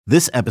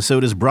This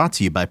episode is brought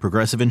to you by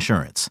Progressive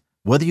Insurance.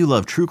 Whether you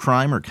love true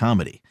crime or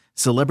comedy,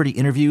 celebrity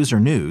interviews or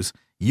news,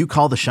 you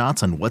call the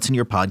shots on what's in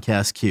your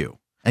podcast queue.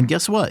 And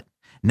guess what?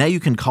 Now you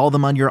can call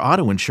them on your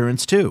auto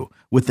insurance too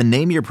with the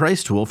Name Your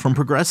Price tool from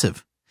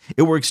Progressive.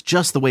 It works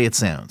just the way it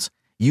sounds.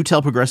 You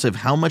tell Progressive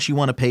how much you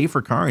want to pay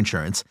for car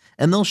insurance,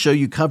 and they'll show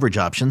you coverage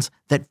options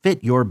that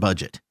fit your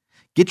budget.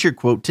 Get your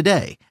quote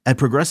today at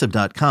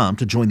Progressive.com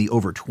to join the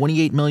over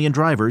 28 million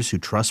drivers who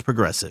trust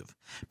Progressive.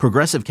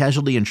 Progressive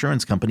Casualty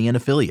Insurance Company and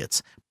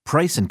Affiliates.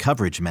 Price and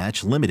coverage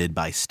match limited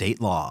by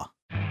state law.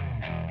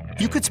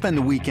 You could spend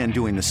the weekend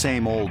doing the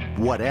same old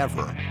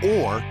whatever,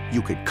 or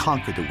you could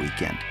conquer the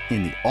weekend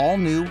in the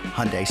all-new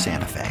Hyundai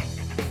Santa Fe.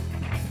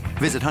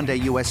 Visit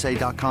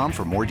HyundaiUSA.com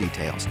for more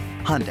details.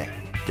 Hyundai,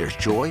 there's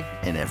joy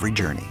in every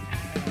journey.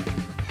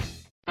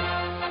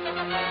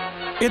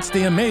 It's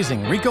the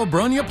Amazing Rico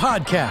Brogna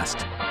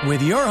podcast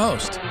with your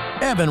host,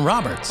 Evan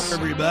Roberts.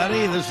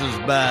 Everybody, this is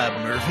Bob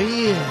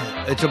Murphy.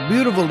 It's a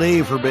beautiful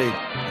day for me.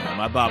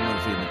 My Bob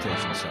Murphy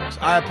imitation sucks.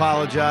 I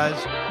apologize.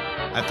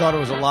 I thought it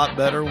was a lot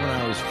better when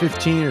I was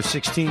 15 or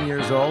 16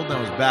 years old and I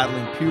was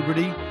battling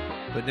puberty.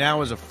 But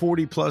now as a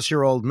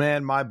 40-plus-year-old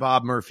man, my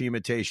Bob Murphy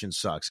imitation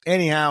sucks.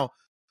 Anyhow,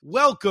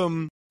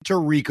 welcome to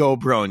Rico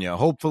Brogna.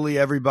 Hopefully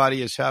everybody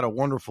has had a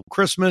wonderful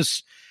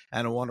Christmas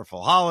and a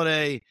wonderful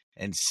holiday,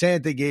 and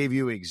Santa gave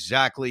you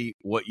exactly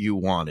what you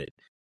wanted.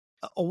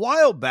 A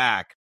while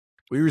back,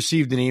 we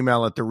received an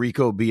email at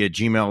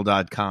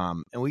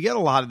thericob@gmail.com, and we get a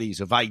lot of these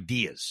of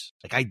ideas,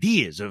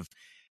 of,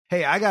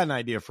 hey, I got an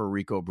idea for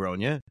Rico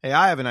Brogna. Hey,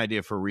 I have an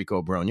idea for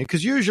Rico Brogna.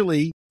 Because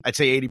usually, I'd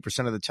say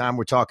 80% of the time,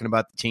 we're talking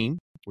about the team.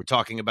 We're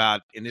talking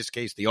about, in this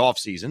case, the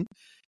offseason.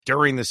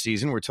 During the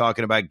season, we're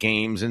talking about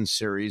games and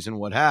series and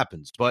what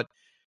happens. But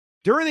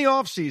during the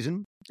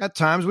offseason, at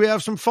times we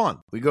have some fun.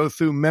 We go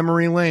through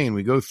memory lane.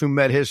 We go through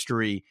Met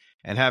history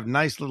and have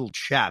nice little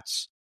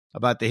chats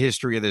about the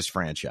history of this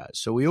franchise.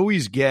 So we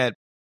always get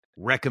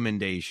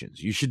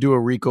recommendations. You should do a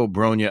Rico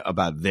Brogna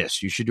about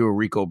this. You should do a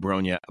Rico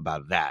Brogna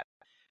about that.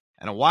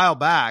 And a while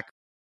back,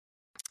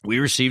 we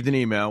received an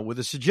email with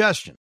a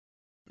suggestion.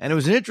 And it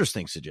was an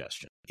interesting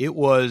suggestion. It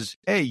was,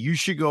 hey, you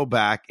should go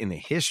back in the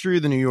history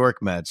of the New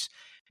York Mets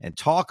and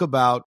talk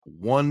about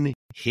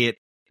one-hit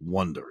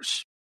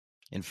wonders.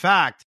 In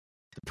fact,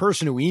 the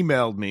person who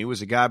emailed me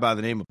was a guy by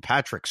the name of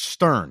Patrick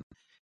Stern.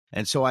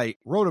 And so I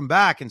wrote him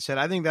back and said,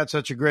 I think that's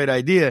such a great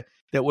idea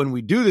that when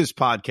we do this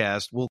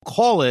podcast, we'll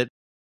call it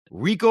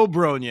Rico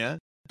Brogna,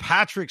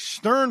 Patrick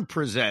Stern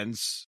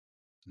Presents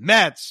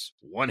Mets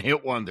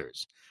One-Hit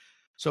Wonders.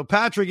 So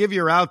Patrick, if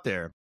you're out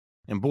there,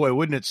 and boy,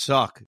 wouldn't it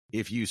suck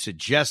if you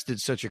suggested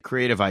such a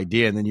creative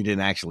idea and then you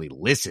didn't actually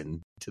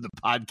listen to the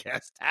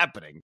podcast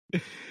happening.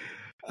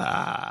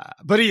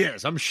 But he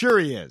is. I'm sure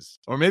he is.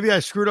 Or maybe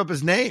I screwed up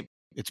his name.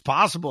 It's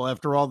possible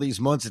after all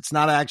these months, it's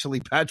not actually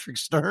Patrick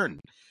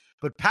Stern.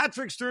 But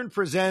Patrick Stern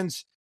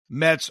Presents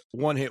Mets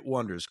One-Hit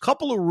Wonders.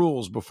 Couple of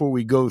rules before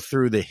we go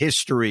through the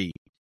history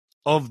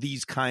of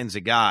these kinds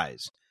of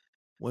guys.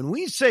 When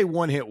we say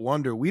one-hit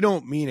wonder, we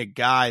don't mean a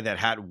guy that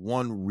had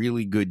one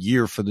really good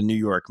year for the New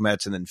York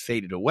Mets and then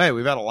faded away.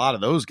 We've had a lot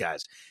of those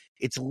guys.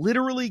 It's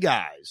literally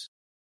guys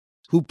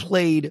who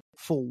played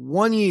for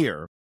 1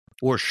 year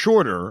or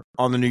shorter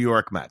on the New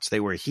York Mets. They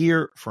were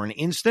here for an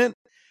instant,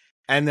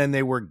 and then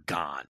they were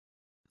gone.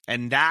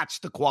 And that's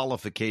the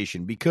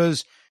qualification,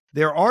 because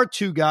there are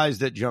two guys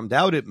that jumped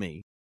out at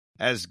me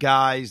as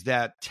guys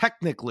that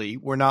technically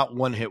were not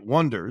one-hit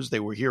wonders. They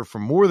were here for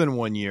more than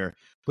 1 year,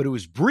 but it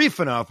was brief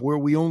enough where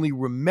we only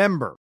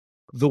remember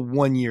the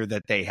 1 year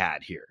that they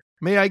had here.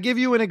 May I give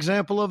you an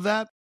example of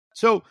that?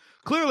 So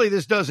clearly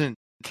this doesn't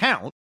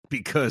count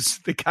because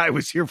the guy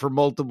was here for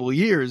multiple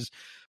years,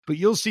 but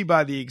you'll see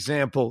by the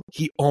example,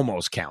 he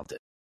almost counted.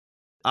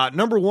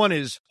 Number one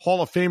is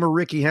Hall of Famer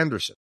Rickey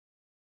Henderson.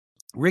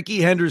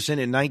 Rickey Henderson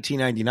in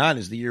 1999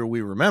 is the year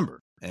we remember,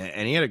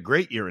 and he had a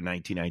great year in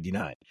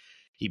 1999.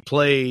 He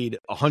played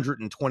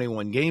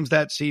 121 games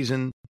that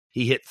season.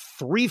 He hit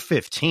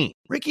 .315.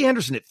 Rickey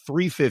Henderson hit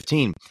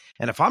 .315.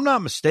 And if I'm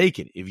not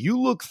mistaken, if you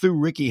look through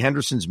Rickey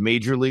Henderson's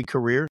major league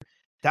career,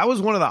 that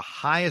was one of the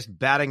highest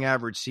batting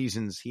average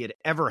seasons he had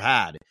ever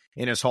had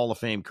in his Hall of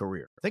Fame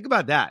career. Think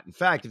about that. In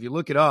fact, if you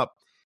look it up,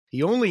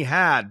 he only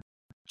had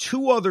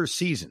two other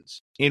seasons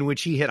in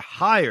which he hit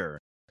higher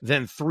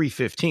than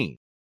 .315.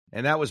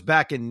 And that was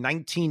back in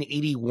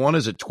 1981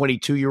 as a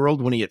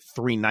 22-year-old when he hit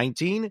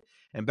 .319.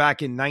 And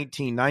back in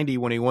 1990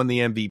 when he won the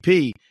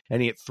MVP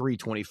and he hit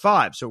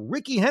 .325. So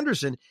Rickey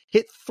Henderson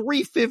hit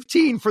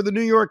 .315 for the New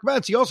York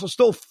Mets. He also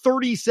stole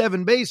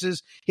 37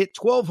 bases, hit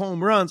 12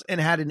 home runs, and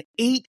had an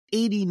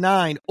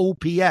 .889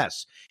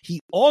 OPS.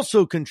 He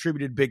also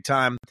contributed big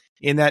time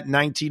in that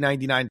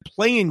 1999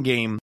 play-in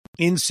game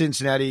in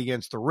Cincinnati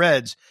against the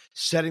Reds,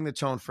 setting the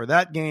tone for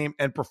that game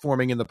and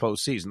performing in the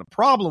postseason. The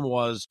problem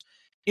was,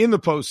 in the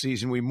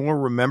postseason, we more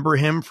remember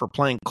him for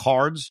playing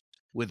cards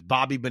with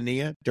Bobby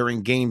Bonilla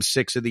during Game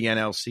 6 of the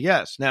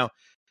NLCS. Now,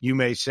 you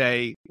may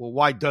say, well,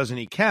 why doesn't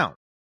he count?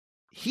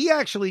 He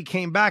actually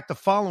came back the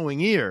following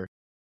year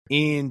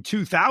in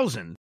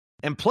 2000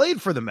 and played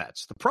for the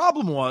Mets. The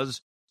problem was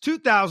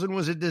 2000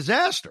 was a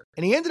disaster,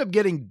 and he ended up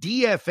getting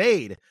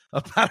DFA'd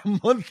about a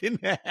month and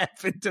a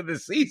half into the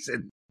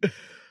season.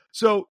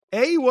 So,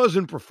 he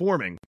wasn't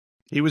performing.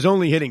 He was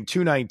only hitting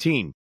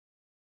 .219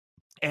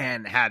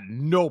 and had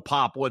no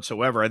pop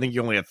whatsoever. I think he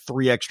only had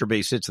 3 extra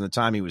base hits in the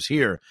time he was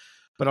here.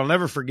 But I'll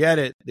never forget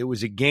it. There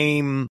was a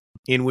game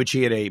in which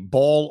he had a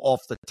ball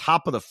off the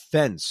top of the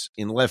fence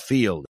in left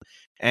field,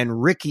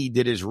 and Ricky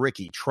did his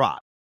Ricky trot.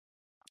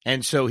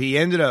 And so he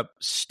ended up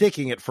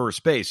sticking at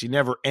first base. He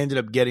never ended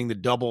up getting the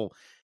double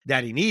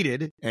that he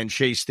needed, and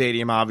Shea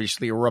Stadium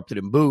obviously erupted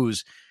in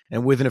boos.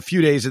 And within a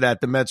few days of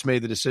that, the Mets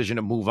made the decision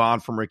to move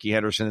on from Ricky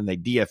Henderson, and they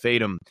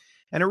DFA'd him.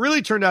 And it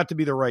really turned out to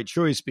be the right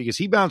choice because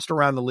he bounced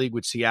around the league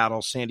with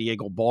Seattle, San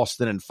Diego,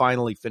 Boston, and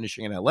finally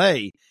finishing in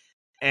LA.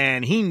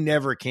 And he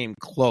never came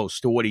close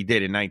to what he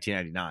did in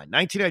 1999.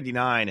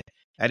 1999,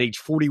 at age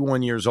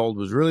 41 years old,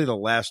 was really the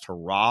last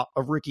hurrah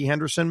of Ricky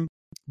Henderson.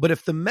 But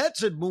if the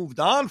Mets had moved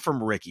on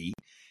from Ricky,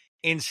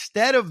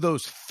 instead of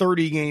those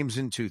 30 games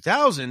in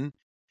 2000,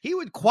 he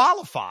would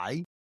qualify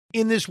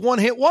in this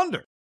one-hit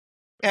wonder.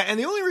 And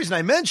the only reason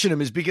I mention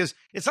him is because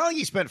it's not like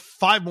he spent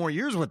 5 more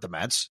years with the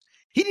Mets.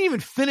 He didn't even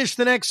finish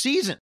the next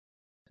season.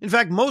 In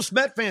fact, most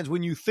Met fans,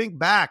 when you think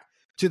back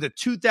to the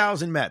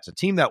 2000 Mets, a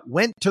team that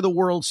went to the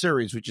World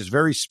Series, which is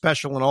very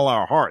special in all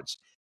our hearts,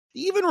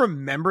 do you even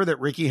remember that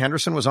Ricky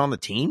Henderson was on the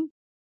team?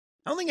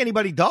 I don't think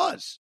anybody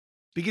does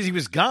because he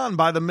was gone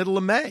by the middle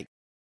of May.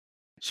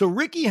 So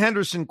Ricky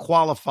Henderson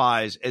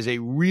qualifies as a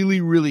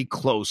really, really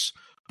close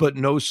but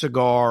no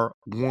cigar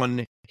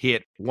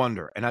one-hit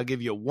wonder. And I'll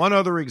give you one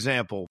other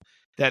example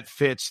that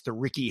fits the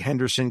Ricky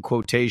Henderson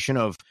quotation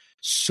of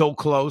so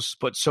close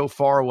but so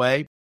far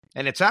away.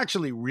 And it's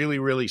actually really,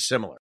 really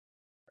similar.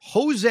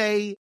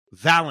 Jose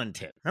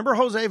Valentin. Remember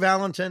Jose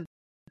Valentin?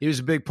 He was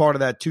a big part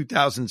of that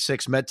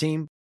 2006 Met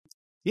team.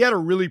 He had a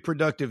really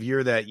productive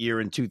year that year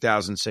in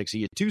 2006.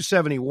 He had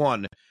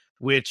 .271,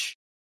 which,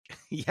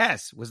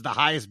 yes, was the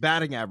highest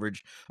batting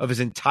average of his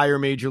entire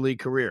major league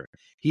career.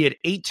 He had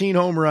 18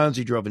 home runs.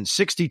 He drove in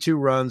 62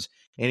 runs,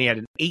 and he had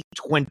an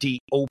 .820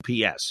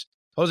 OPS.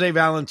 Jose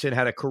Valentin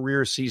had a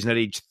career season at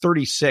age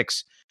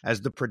 36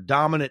 as the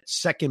predominant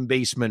second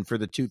baseman for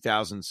the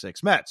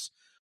 2006 Mets.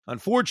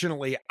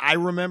 Unfortunately, I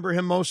remember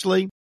him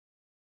mostly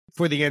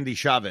for the Endy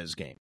Chavez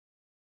game,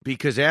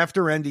 because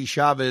after Endy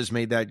Chavez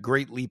made that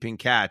great leaping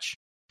catch,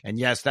 and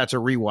yes, that's a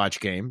rewatch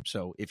game,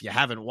 so if you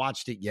haven't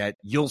watched it yet,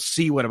 you'll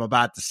see what I'm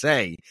about to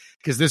say,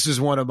 because this is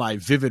one of my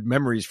vivid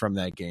memories from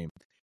that game.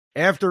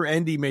 After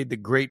Endy made the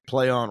great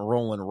play on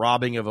Rolen,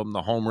 robbing of him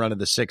the home run of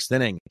the 6th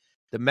inning,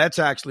 the Mets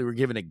actually were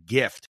given a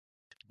gift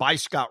by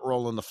Scott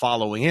Rolen the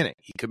following inning.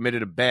 He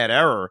committed a bad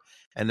error,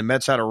 and the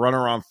Mets had a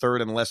runner on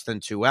third and less than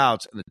 2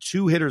 outs, and the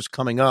 2 hitters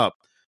coming up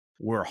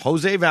were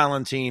Jose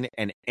Valentin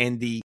and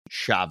Endy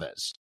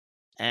Chavez.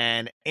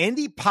 And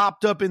Endy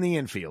popped up in the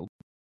infield.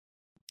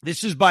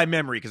 This is by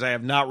memory because I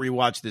have not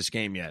rewatched this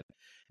game yet.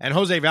 And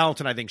Jose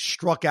Valentin, I think,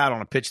 struck out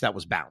on a pitch that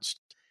was bounced.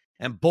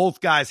 And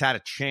both guys had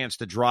a chance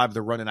to drive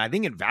the run. And I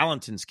think in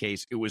Valentin's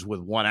case, it was with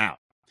 1 out.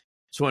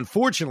 So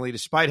unfortunately,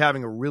 despite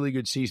having a really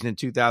good season in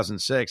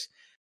 2006,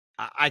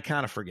 I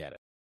kind of forget it.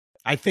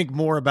 I think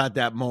more about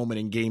that moment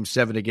in Game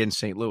 7 against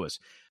St. Louis.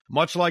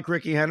 Much like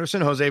Ricky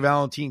Henderson, Jose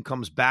Valentin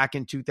comes back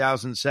in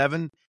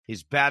 2007.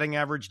 His batting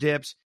average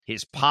dips.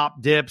 His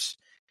pop dips.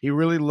 He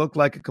really looked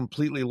like a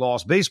completely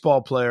lost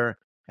baseball player.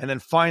 And then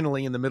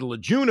finally, in the middle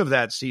of June of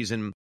that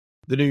season,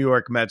 the New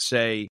York Mets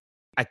say,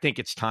 I think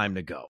it's time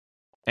to go.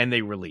 And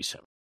they release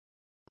him.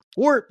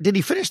 Or did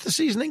he finish the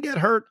season and get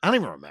hurt? I don't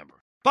even remember.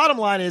 Bottom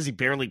line is he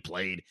barely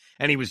played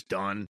and he was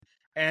done.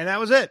 And that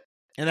was it.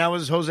 And that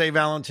was Jose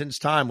Valentin's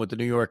time with the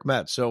New York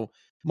Mets. So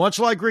much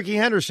like Ricky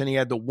Henderson, he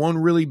had the one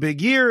really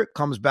big year,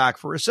 comes back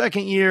for a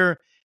second year,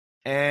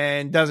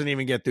 and doesn't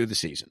even get through the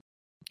season.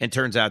 And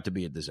turns out to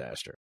be a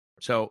disaster.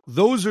 So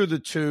those are the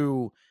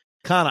 2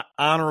 kind of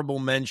honorable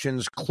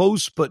mentions,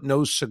 close but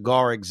no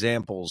cigar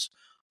examples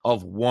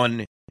of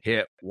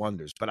one-hit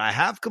wonders. But I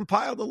have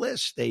compiled a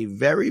list, a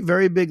very,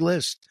 very big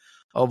list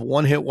of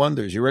one-hit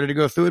wonders. You ready to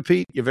go through it,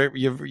 Pete?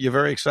 You're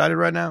very excited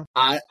right now?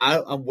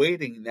 I'm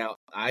waiting now.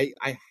 I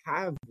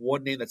have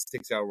one name that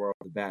sticks out right off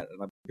the bat,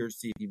 and I'm curious to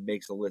see if he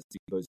makes a list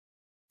because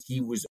he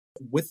was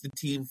with the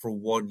team for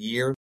 1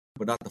 year,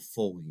 but not the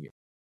full year.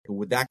 So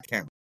would that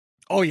count?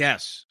 Oh,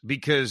 yes,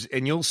 because,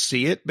 and you'll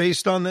see it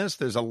based on this,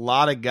 there's a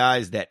lot of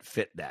guys that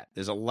fit that.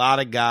 There's a lot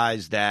of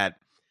guys that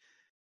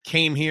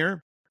came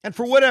here, and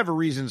for whatever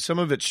reason, some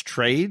of it's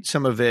trade,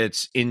 some of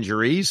it's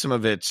injuries, some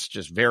of it's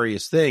just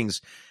various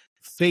things,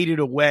 faded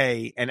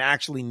away and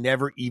actually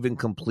never even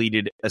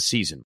completed a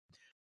season.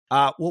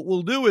 What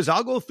we'll do is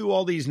I'll go through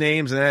all these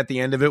names, and then at the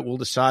end of it, we'll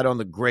decide on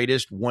the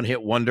greatest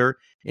one-hit wonder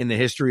in the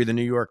history of the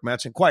New York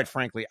Mets. And quite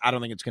frankly, I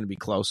don't think it's going to be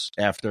close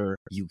after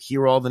you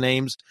hear all the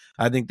names.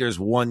 I think there's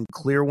one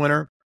clear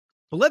winner.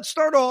 But let's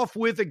start off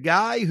with a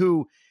guy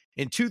who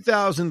in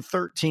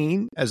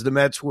 2013, as the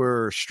Mets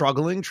were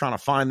struggling, trying to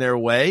find their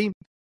way,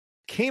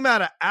 came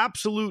out of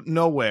absolute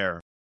nowhere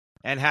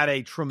and had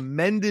a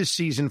tremendous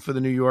season for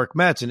the New York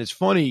Mets. And it's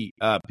funny,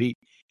 Pete,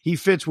 he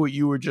fits what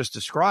you were just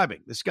describing.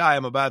 This guy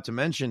I'm about to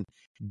mention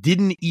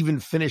didn't even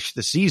finish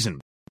the season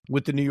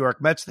with the New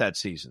York Mets that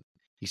season.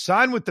 He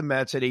signed with the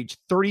Mets at age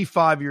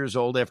 35 years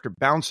old after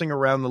bouncing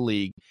around the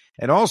league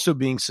and also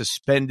being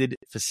suspended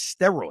for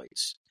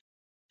steroids.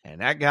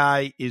 And that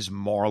guy is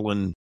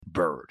Marlon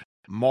Byrd.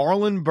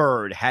 Marlon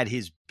Byrd had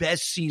his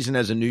best season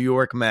as a New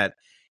York Met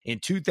in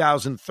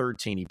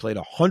 2013. He played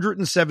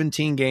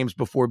 117 games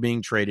before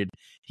being traded.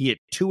 He hit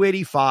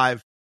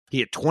 .285. He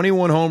hit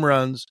 21 home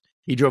runs.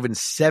 He drove in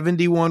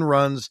 71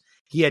 runs.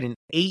 He had an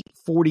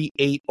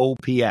 .848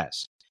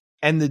 OPS.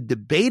 And the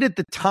debate at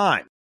the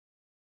time,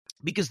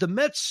 because the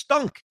Mets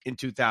stunk in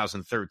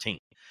 2013.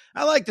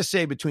 I like to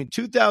say between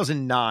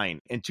 2009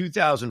 and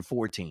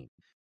 2014,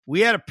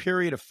 we had a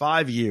period of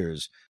 5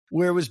 years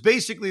where it was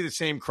basically the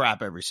same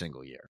crap every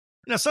single year.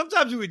 Now,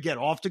 sometimes we would get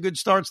off to good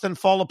starts, then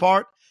fall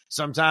apart.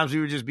 Sometimes we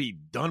would just be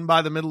done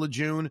by the middle of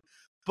June.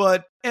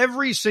 But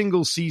every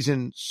single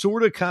season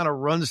sort of kind of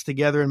runs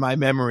together in my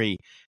memory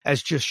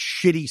as just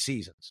shitty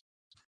seasons.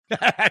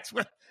 That's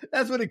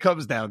what it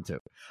comes down to.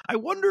 I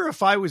wonder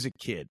if I was a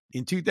kid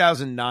in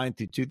 2009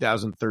 through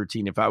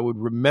 2013, if I would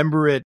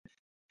remember it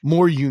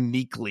more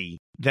uniquely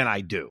than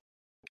I do.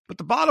 But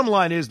the bottom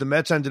line is the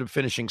Mets ended up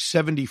finishing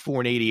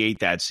 74-88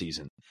 that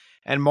season,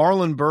 and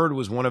Marlon Byrd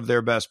was one of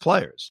their best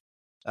players.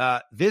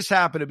 This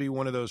happened to be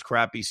one of those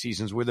crappy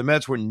seasons where the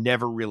Mets were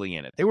never really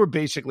in it. They were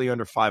basically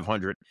under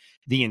 500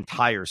 the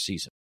entire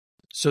season.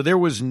 So there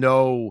was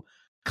no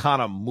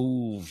kind of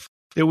move.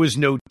 There was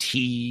no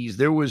tease.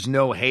 There was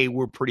no, hey,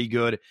 we're pretty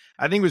good.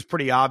 I think it was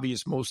pretty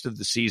obvious most of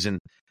the season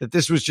that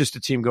this was just a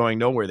team going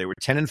nowhere. They were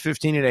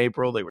 10-15 in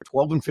April. They were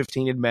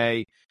 12-15 in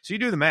May. So you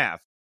do the math.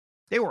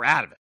 They were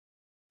out of it.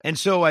 And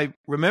so I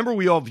remember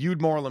we all viewed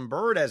Marlon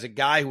Byrd as a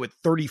guy who at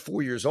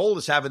 34 years old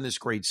is having this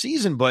great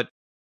season, but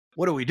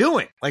what are we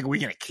doing? Like, are we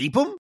going to keep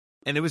him?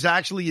 And there was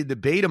actually a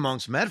debate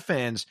amongst Met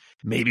fans.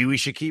 Maybe we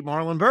should keep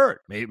Marlon Byrd.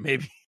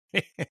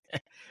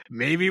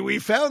 Maybe we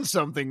found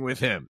something with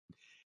him.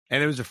 And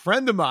there was a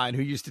friend of mine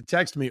who used to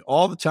text me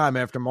all the time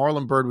after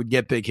Marlon Byrd would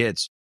get big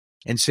hits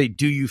and say,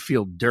 do you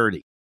feel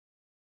dirty?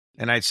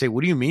 And I'd say,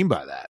 what do you mean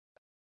by that?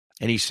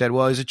 And he said,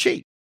 well, he's a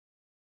cheat.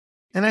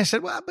 And I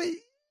said, well, but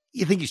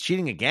you think he's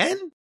cheating again?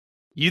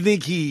 You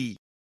think he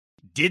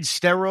did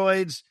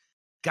steroids,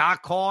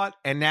 got caught,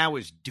 and now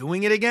is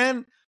doing it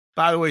again?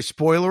 By the way,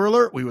 spoiler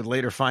alert, we would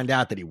later find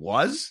out that he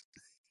was.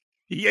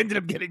 He ended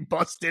up getting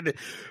busted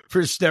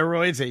for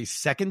steroids a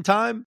second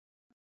time.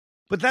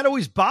 But that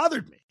always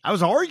bothered me. I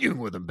was arguing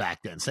with him back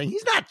then, saying,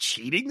 he's not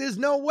cheating. There's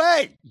no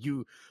way.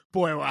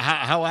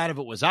 How out of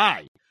it was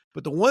I?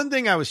 But the one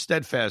thing I was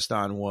steadfast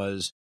on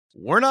was,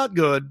 we're not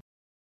good.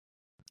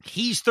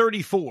 He's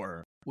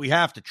 34. We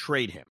have to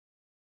trade him.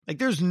 Like,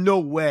 there's no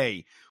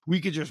way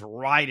we could just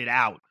ride it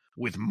out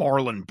with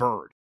Marlon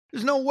Byrd.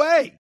 There's no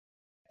way.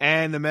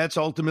 And the Mets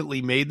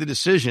ultimately made the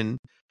decision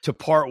to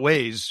part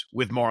ways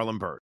with Marlon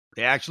Byrd.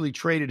 They actually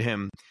traded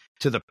him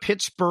to the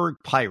Pittsburgh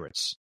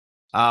Pirates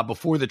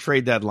before the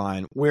trade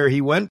deadline, where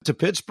he went to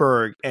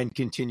Pittsburgh and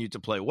continued to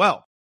play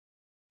well.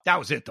 That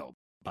was it, though,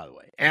 by the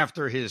way.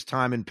 After his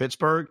time in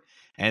Pittsburgh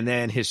and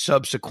then his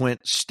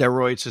subsequent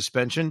steroid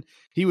suspension,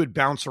 he would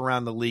bounce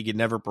around the league and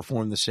never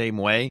perform the same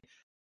way.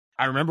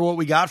 I remember what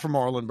we got from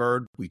Marlon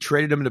Byrd. We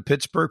traded him to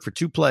Pittsburgh for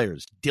two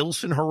players,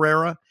 Dilson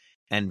Herrera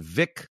and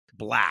Vic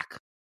Black.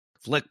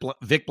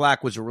 Vic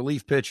Black was a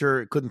relief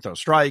pitcher, couldn't throw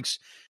strikes.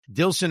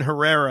 Dilson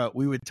Herrera,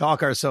 we would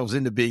talk ourselves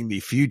into being the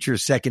future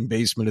second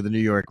baseman of the New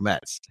York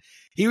Mets.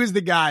 He was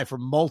the guy for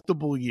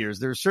multiple years.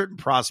 There are certain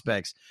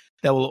prospects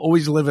that will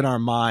always live in our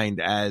mind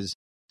as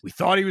we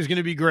thought he was going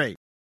to be great.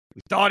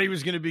 We thought he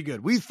was going to be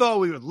good. We thought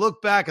we would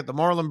look back at the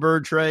Marlon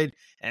Byrd trade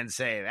and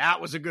say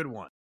that was a good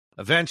one.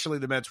 Eventually,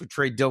 the Mets would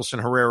trade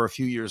Dilson Herrera a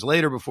few years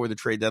later before the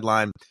trade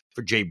deadline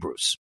for Jay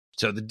Bruce.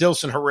 So the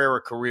Dilson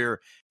Herrera career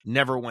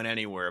never went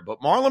anywhere. But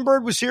Marlon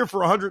Byrd was here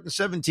for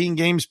 117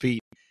 games, Pete,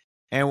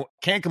 and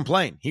can't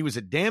complain. He was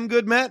a damn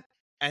good Met,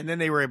 and then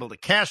they were able to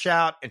cash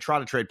out and try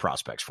to trade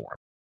prospects for him.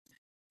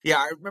 Yeah,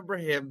 I remember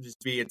him just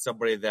being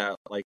somebody that,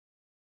 like,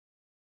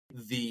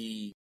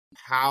 the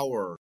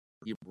power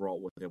he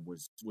brought with him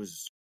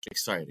was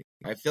exciting.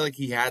 I feel like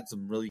he had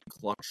some really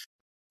clutch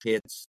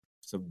hits,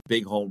 some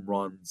big home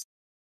runs,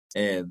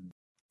 and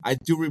I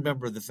do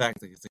remember the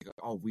fact that it's like,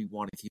 oh, we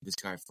want to keep this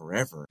guy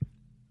forever,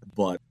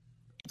 but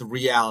the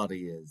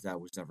reality is that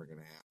was never going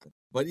to happen.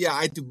 But yeah,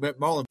 I do.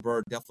 Marlon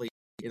Byrd definitely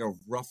in a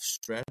rough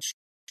stretch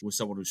was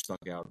someone who stuck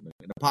out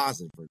in a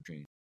positive for a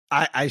change.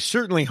 I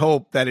certainly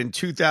hope that in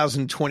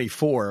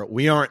 2024,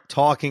 we aren't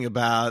talking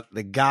about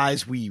the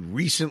guys we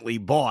recently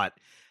bought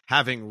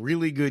having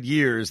really good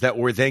years that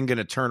we're then going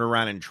to turn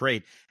around and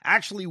trade.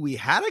 Actually, we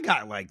had a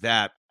guy like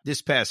that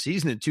this past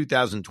season in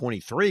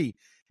 2023,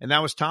 and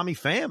that was Tommy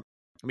Pham.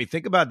 I mean,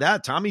 think about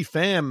that. Tommy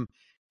Pham,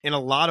 in a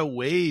lot of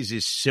ways,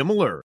 is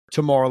similar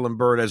to Marlon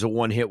Byrd as a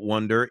one-hit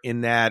wonder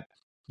in that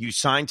you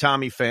sign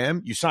Tommy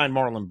Pham, you sign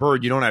Marlon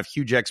Byrd, you don't have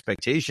huge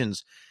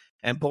expectations.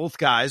 And both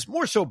guys,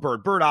 more so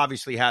Byrd. Byrd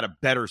obviously had a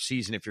better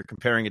season if you're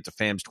comparing it to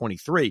Pham's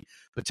 23.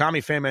 But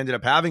Tommy Pham ended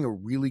up having a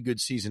really good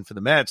season for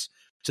the Mets.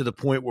 to the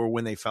point where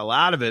when they fell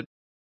out of it,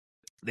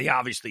 they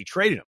obviously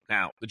traded him.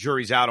 Now, the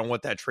jury's out on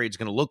what that trade's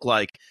going to look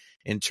like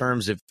in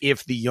terms of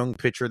if the young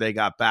pitcher they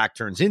got back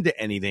turns into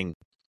anything.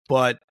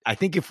 But I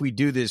think if we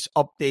do this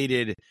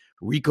updated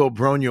Rico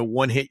Brogna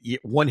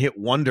one-hit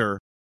wonder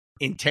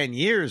in 10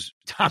 years,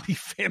 Tommy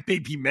Pham may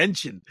be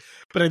mentioned.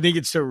 But I think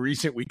it's so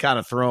recent we kind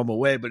of throw him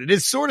away. But it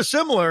is sort of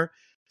similar.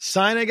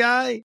 Sign a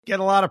guy, get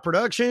a lot of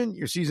production,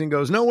 your season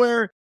goes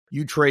nowhere,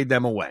 you trade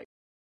them away.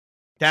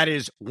 That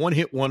is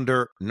one-hit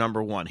wonder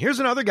number one. Here's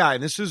another guy,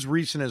 and this is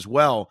recent as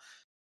well,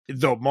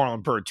 though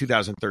Marlon Byrd,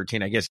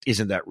 2013, I guess,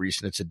 isn't that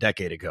recent. It's a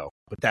decade ago.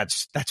 But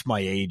that's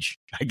my age,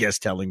 I guess,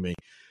 telling me.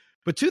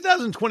 But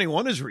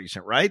 2021 is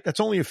recent, right?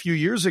 That's only a few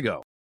years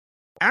ago.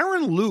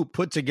 Aaron Loup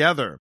put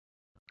together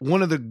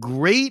one of the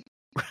great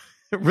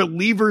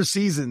reliever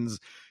seasons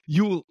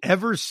you will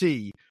ever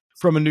see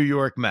from a New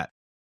York Met.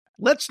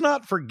 Let's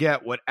not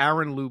forget what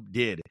Aaron Loup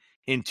did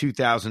in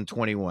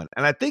 2021.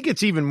 And I think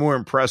it's even more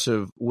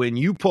impressive when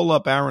you pull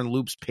up Aaron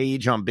Loup's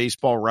page on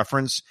Baseball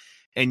Reference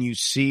and you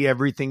see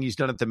everything he's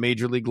done at the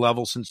major league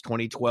level since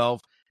 2012.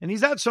 And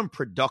he's had some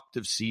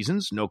productive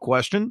seasons, no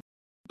question.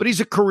 But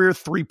he's a career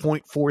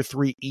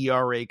 3.43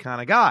 ERA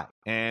kind of guy.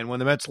 And when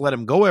the Mets let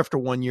him go after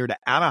 1 year to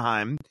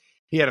Anaheim,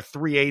 he had a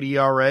 3.8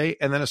 ERA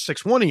and then a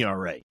 6.1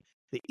 ERA.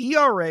 The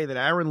ERA that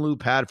Aaron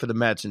Loup had for the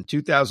Mets in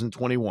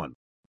 2021,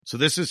 so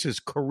this is his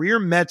career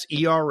Mets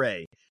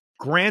ERA.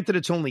 Granted,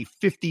 it's only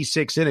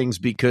 56 innings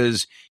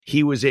because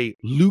he was a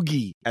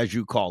loogie, as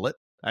you call it,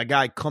 a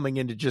guy coming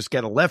in to just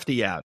get a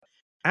lefty out.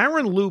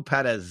 Aaron Loup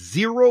had a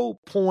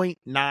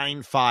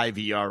 0.95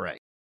 ERA.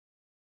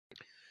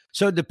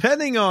 So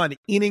depending on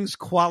innings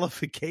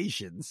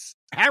qualifications,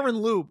 Aaron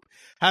Loup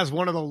has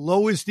one of the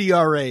lowest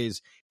ERAs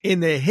in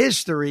the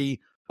history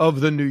of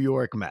the New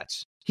York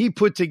Mets. He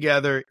put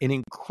together an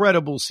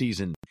incredible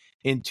season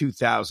in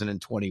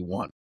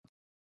 2021.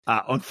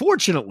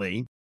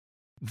 Unfortunately,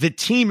 the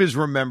team is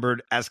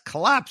remembered as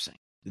collapsing.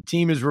 The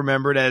team is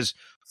remembered as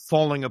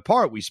falling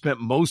apart. We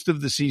spent most of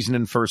the season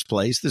in first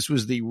place. This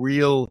was the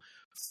real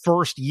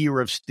first year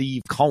of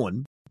Steve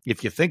Cohen,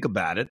 if you think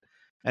about it.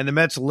 And the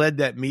Mets led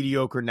that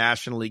mediocre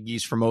National League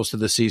East for most of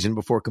the season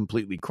before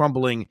completely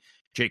crumbling.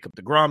 Jacob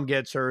deGrom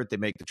gets hurt. They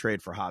make the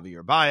trade for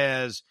Javier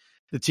Baez.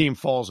 The team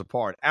falls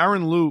apart.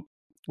 Aaron Loup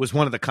was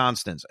one of the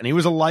constants, and he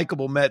was a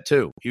likable Met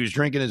too. He was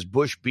drinking his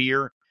Busch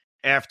beer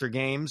after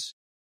games,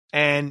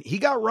 and he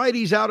got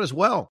righties out as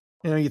well.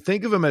 You know, you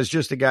think of him as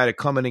just a guy to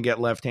come in and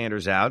get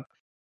left-handers out.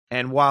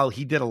 And while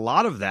he did a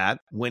lot of that,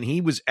 when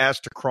he was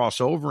asked to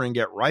cross over and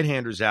get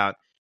right-handers out,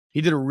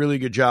 he did a really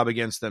good job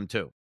against them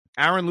too.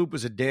 Aaron Loup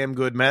was a damn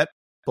good Met,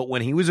 but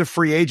when he was a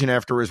free agent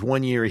after his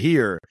 1 year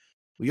here,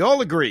 we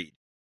all agreed,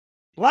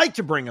 like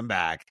to bring him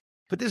back,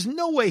 but there's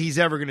no way he's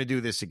ever going to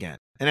do this again.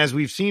 And as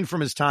we've seen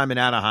from his time in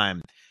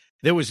Anaheim,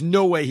 there was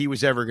no way he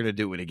was ever going to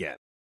do it again.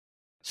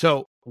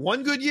 So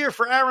 1 good year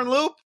for Aaron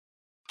Loup,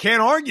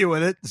 can't argue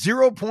with it,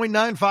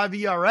 0.95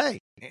 ERA.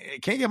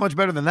 It can't get much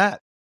better than that.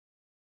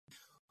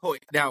 Oh,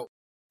 now,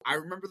 I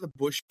remember the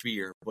Busch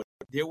beer, but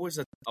there was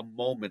a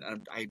moment,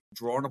 I've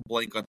drawn a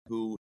blank on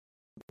who,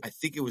 I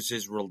think it was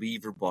his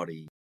reliever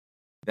buddy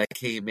that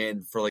came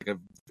in for like a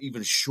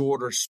even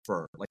shorter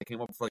spurt, like came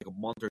up for like a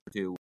month or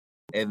two,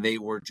 and they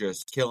were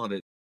just killing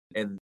it.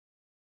 And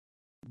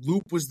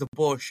Loup was the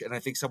Busch, and I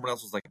think someone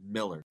else was like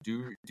Miller.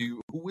 Who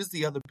was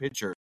the other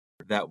pitcher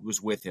that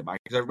was with him?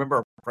 Because I remember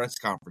a press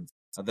conference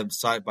of them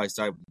side by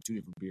side with 2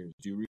 different beers.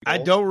 Do you recall? I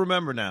don't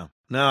remember now.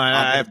 No,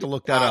 I have to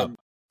look that up.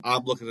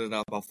 I'm looking it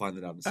up. I'll find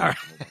it out in a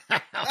second.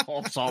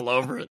 It's all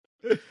over it.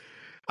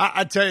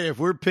 I tell you, if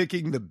we're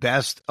picking the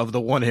best of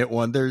the one-hit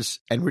wonders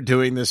and we're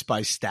doing this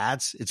by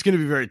stats, it's going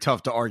to be very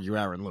tough to argue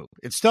Aaron Loup.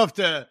 It's tough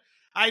to,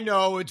 I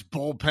know it's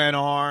bullpen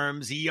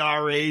arms,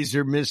 ERAs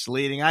are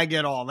misleading. I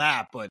get all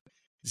that, but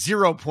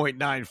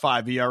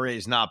 0.95 ERA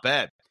is not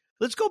bad.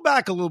 Let's go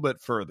back a little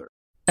bit further.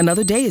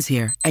 Another day is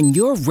here, and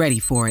you're ready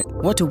for it.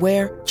 What to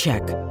wear?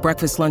 Check.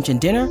 Breakfast, lunch, and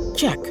dinner?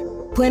 Check.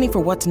 Planning for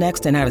what's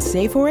next and how to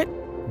save for it?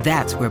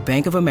 That's where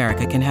Bank of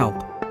America can help.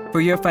 For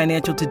your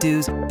financial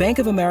to-dos, Bank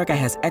of America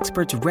has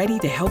experts ready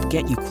to help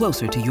get you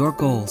closer to your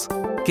goals.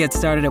 Get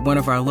started at one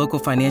of our local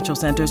financial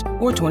centers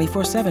or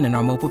 24/7 in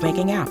our mobile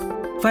banking app.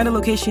 Find a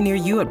location near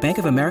you at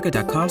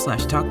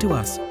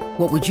bankofamerica.com/talktous.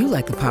 What would you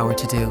like the power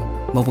to do?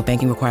 Mobile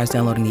banking requires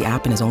downloading the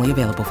app and is only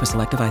available for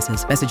select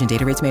devices. Message and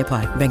data rates may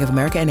apply. Bank of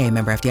America N.A.,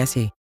 member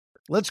FDIC.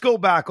 Let's go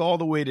back all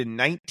the way to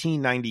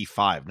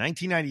 1995.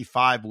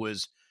 1995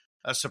 was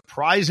a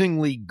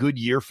surprisingly good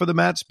year for the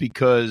Mets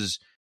because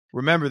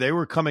remember, they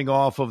were coming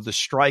off of the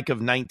strike of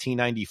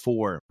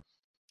 1994.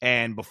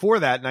 And before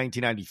that,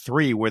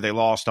 1993, where they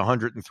lost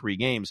 103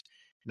 games.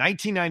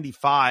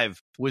 1995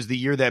 was the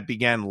year that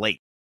began late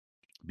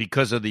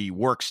because of the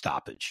work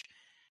stoppage.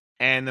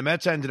 And the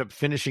Mets ended up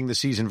finishing the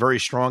season very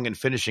strong and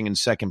finishing in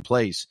second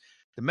place.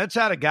 The Mets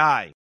had a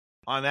guy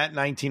on that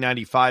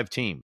 1995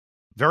 team,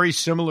 very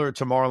similar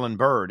to Marlon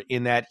Byrd,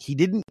 in that he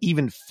didn't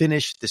even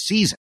finish the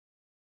season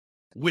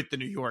with the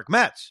New York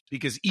Mets,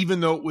 because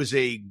even though it was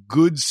a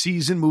good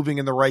season moving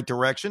in the right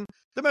direction,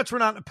 the Mets were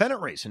not in a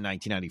pennant race in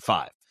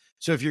 1995.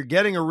 So if you're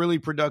getting a really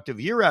productive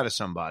year out of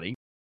somebody,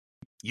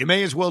 you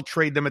may as well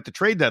trade them at the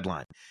trade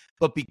deadline.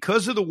 But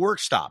because of the work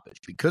stoppage,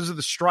 because of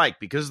the strike,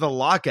 because of the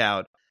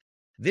lockout,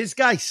 this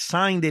guy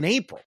signed in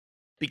April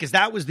because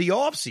that was the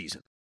offseason.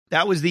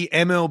 That was the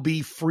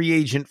MLB free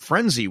agent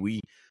frenzy.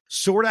 We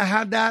sort of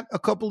had that a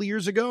couple of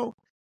years ago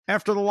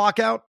after the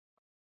lockout.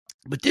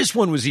 But this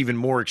one was even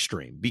more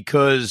extreme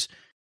because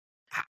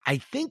I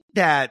think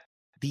that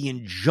the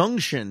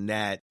injunction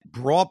that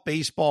brought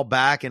baseball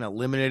back and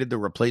eliminated the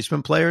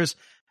replacement players,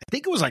 I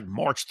think it was like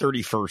March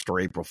 31st or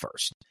April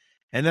 1st.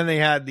 And then they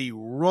had the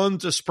run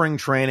to spring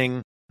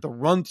training, the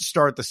run to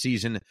start the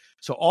season.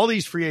 So all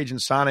these free agent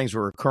signings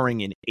were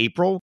occurring in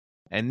April.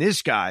 And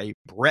this guy,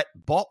 Brett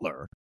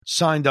Butler,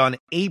 signed on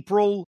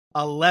April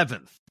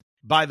 11th.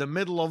 By the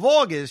middle of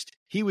August,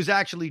 he was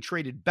actually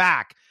traded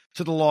back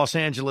to the Los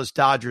Angeles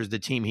Dodgers, the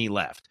team he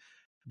left.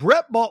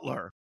 Brett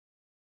Butler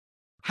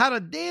had a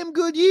damn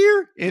good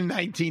year in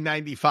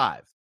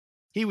 1995.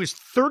 He was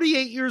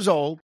 38 years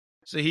old,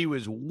 so he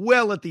was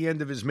well at the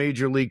end of his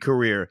major league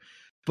career.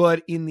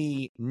 But in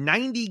the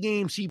 90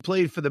 games he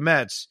played for the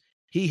Mets,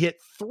 he hit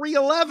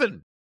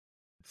 311.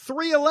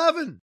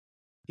 311.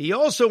 He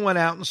also went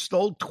out and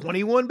stole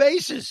 21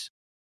 bases.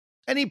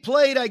 And he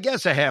played, I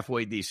guess, a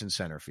halfway decent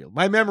center field.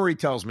 My memory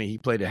tells me he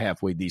played a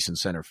halfway decent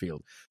center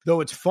field.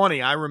 Though it's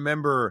funny, I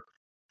remember,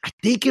 I'm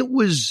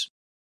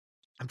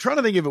trying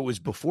to think if it was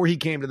before he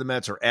came to the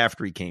Mets or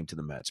after he came to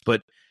the Mets.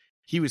 But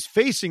he was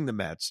facing the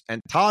Mets,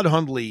 and Todd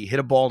Hundley hit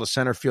a ball to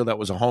center field that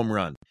was a home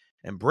run.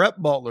 And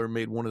Brett Butler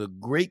made one of the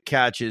great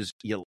catches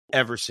you'll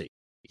ever see.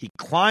 He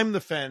climbed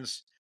the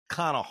fence,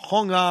 kind of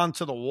hung on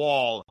to the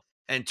wall,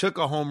 and took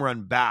a home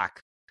run back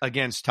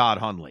against Todd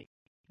Hundley.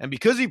 And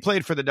because he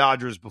played for the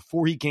Dodgers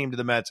before he came to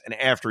the Mets and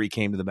after he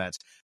came to the Mets,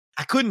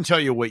 I couldn't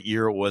tell you what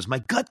year it was. My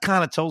gut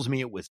kind of tells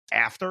me it was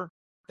after,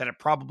 that it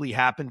probably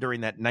happened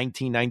during that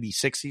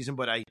 1996 season,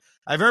 but I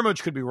very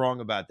much could be wrong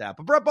about that.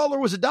 But Brett Butler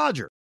was a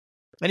Dodger,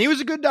 and he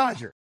was a good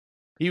Dodger.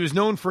 He was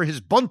known for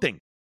his bunting.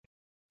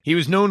 He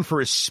was known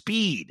for his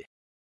speed.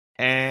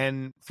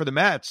 And for the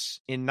Mets,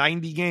 in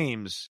 90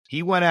 games,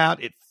 he went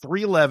out at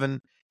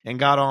 311 and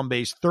got on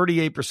base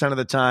 38% of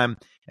the time.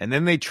 And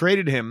then they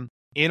traded him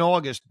in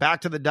August back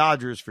to the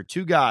Dodgers for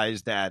two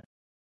guys that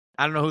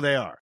I don't know who they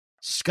are,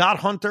 Scott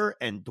Hunter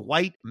and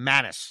Dwight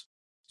Manis.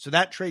 So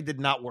that trade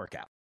did not work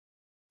out.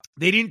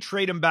 They didn't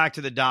trade him back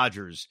to the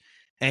Dodgers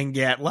and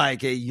get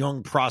like a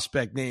young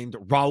prospect named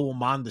Raul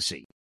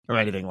Mondesi or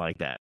anything like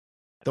that.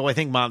 Though I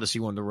think Mondesi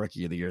won the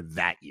Rookie of the Year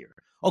that year.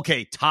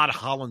 Okay, Todd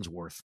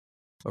Hollandsworth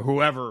or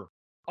whoever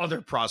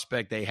other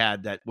prospect they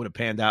had that would have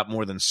panned out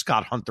more than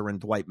Scott Hunter and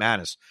Dwight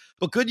Manis.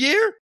 But good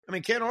year. I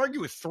mean, can't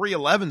argue with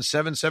 311,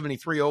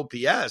 773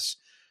 OPS.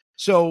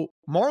 So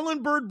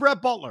Marlon Byrd,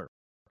 Brett Butler,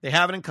 they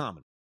have it in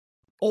common.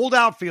 Old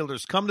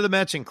outfielders come to the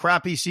Mets in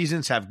crappy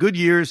seasons, have good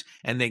years,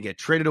 and they get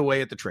traded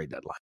away at the trade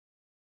deadline.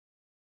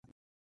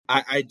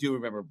 I do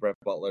remember Brett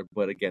Butler,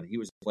 but again, he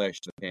was a flash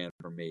in the pan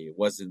for me. It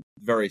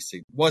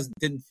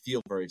didn't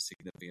feel very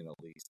significant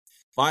at least.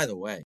 By the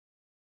way,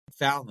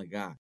 found the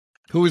guy.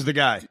 Who was the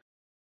guy?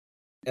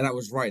 And I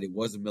was right. It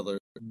was a Miller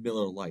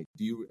Lite.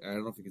 I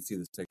don't know if you can see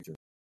this picture.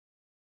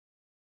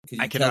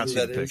 I cannot see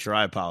the picture.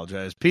 I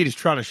apologize. Pete is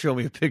trying to show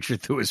me a picture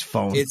through his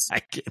phone.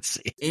 I can't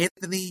see it.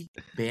 Anthony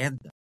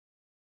Banda.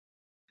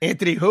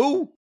 Anthony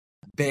who?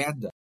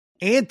 Banda.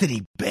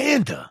 Anthony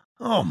Banda.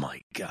 Oh, my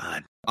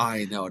God.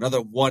 I know.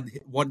 Another one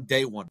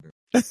day wonder.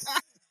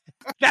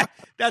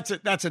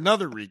 That's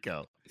another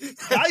Rico.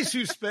 Guys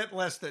who spent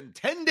less than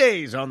 10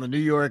 days on the New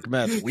York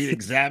Mets, we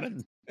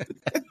examined.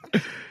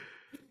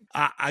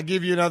 I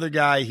give you another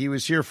guy. He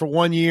was here for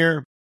 1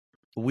 year.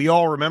 We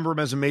all remember him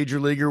as a major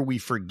leaguer. We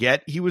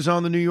forget he was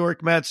on the New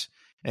York Mets.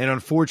 And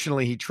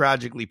unfortunately, he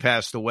tragically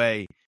passed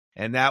away.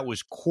 And that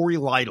was Corey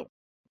Lytle.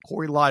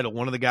 Corey Lytle,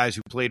 one of the guys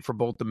who played for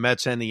both the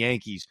Mets and the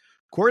Yankees.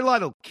 Corey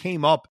Lytle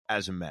came up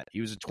as a Met.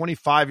 He was a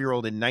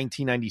 25-year-old in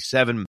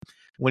 1997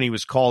 when he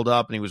was called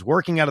up. And he was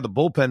working out of the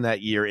bullpen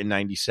that year in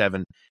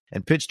 97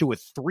 and pitched to a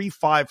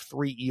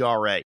 3.53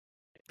 ERA.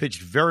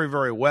 Pitched very,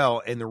 very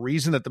well. And the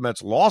reason that the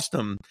Mets lost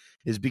him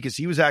is because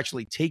he was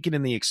actually taken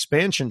in the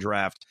expansion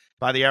draft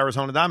by the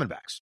Arizona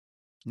Diamondbacks.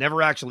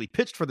 Never actually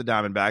pitched for the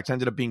Diamondbacks,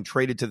 ended up being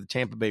traded to the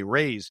Tampa Bay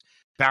Rays,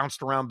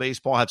 bounced around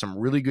baseball, had some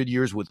really good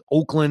years with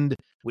Oakland,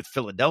 with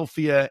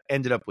Philadelphia,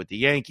 ended up with the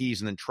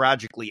Yankees, and then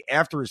tragically,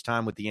 after his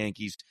time with the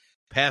Yankees,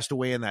 passed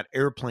away in that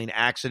airplane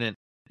accident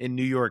in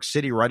New York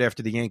City right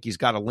after the Yankees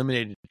got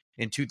eliminated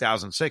in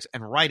 2006.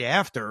 And right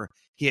after,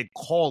 he had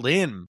called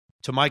in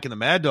to Mike and the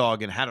Mad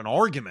Dog and had an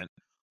argument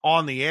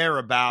on the air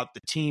about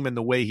the team and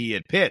the way he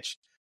had pitched.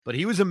 But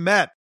he was a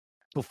Met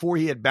before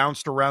he had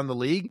bounced around the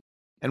league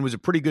and was a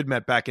pretty good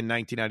Met back in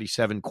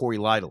 1997, Corey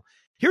Lytle.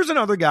 Here's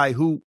another guy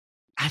who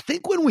I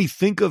think when we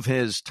think of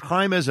his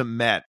time as a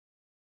Met,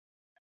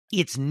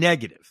 it's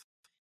negative.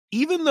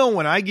 Even though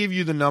when I give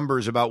you the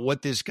numbers about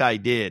what this guy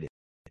did,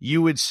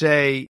 you would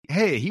say,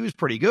 hey, he was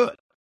pretty good.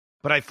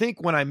 But I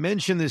think when I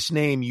mention this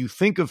name, you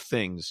think of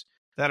things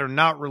that are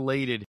not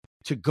related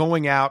to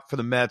going out for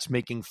the Mets,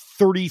 making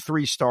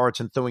 33 starts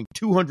and throwing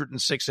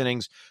 206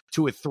 innings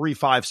to a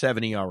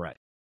 3.57 ERA.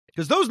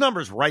 Because those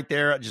numbers right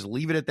there, just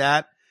leave it at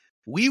that.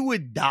 We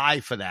would die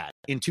for that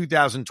in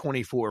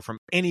 2024 from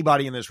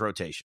anybody in this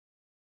rotation.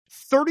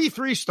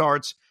 33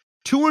 starts,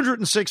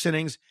 206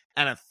 innings,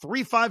 and a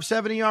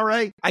 3.57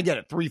 ERA. I get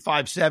it,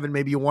 3.57,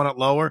 maybe you want it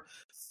lower.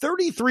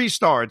 33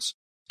 starts,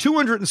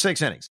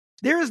 206 innings.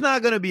 There is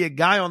not going to be a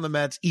guy on the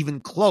Mets even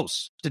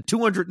close to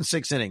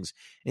 206 innings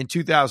in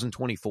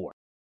 2024.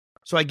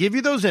 So I give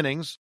you those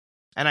innings,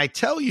 and I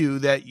tell you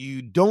that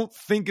you don't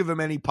think of him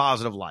any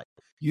positive light.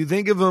 You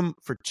think of him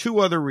for two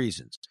other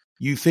reasons.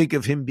 You think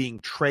of him being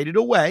traded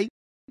away,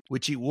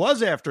 which he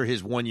was after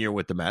his 1 year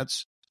with the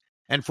Mets,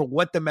 and for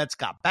what the Mets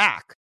got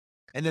back.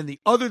 And then the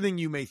other thing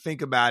you may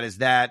think about is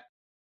that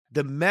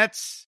the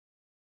Mets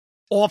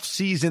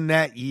offseason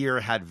that year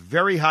had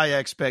very high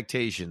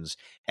expectations,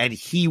 and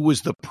he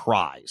was the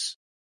prize.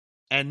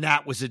 And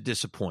that was a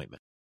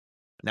disappointment.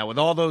 Now, with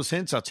all those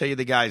hints, I'll tell you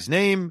the guy's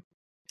name,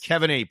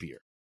 Kevin Appier.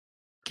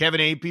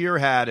 Kevin Appier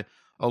had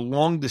a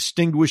long,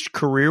 distinguished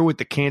career with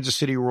the Kansas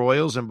City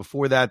Royals, and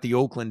before that, the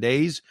Oakland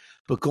A's.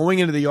 But going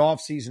into the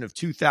offseason of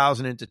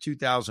 2000 into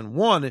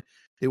 2001,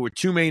 there were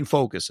two main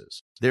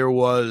focuses. There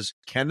was,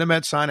 can the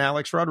Mets sign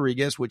Alex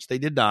Rodriguez, which they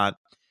did not,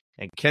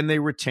 and can they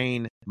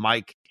retain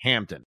Mike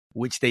Hampton,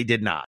 which they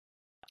did not.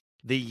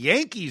 The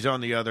Yankees,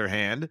 on the other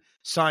hand,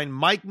 signed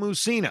Mike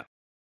Mussina.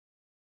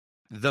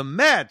 The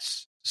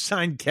Mets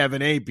signed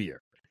Kevin Appier.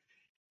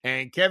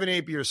 And Kevin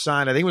Appier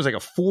signed, I think it was like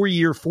a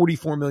 4-year,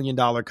 $44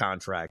 million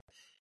contract.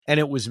 And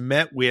it was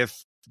met with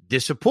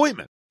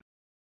disappointment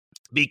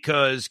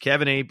because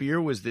Kevin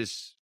Appier was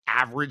this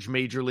average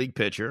major league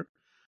pitcher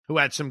who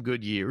had some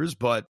good years,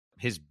 but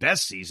his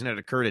best season had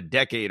occurred a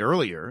decade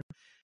earlier.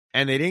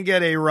 And they didn't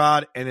get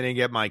A-Rod, and they didn't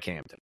get Mike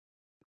Hampton.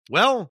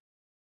 Well,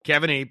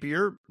 Kevin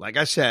Appier, like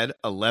I said,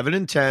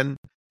 11-10,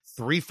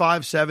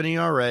 3.57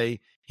 ERA.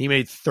 He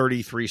made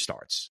 33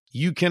 starts.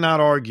 You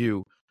cannot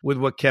argue with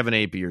what Kevin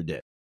Appier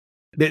did.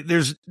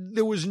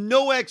 There was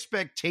no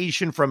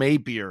expectation from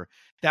Appier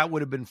that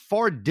would have been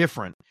far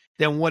different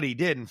than what he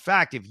did. In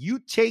fact, if you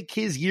take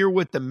his year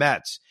with the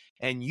Mets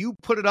and you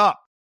put it up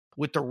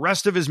with the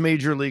rest of his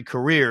major league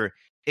career,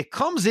 it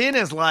comes in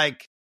as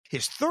like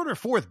his third or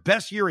fourth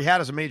best year he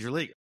had as a major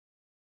leaguer.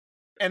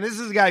 And this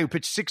is a guy who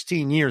pitched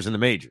 16 years in the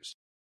majors.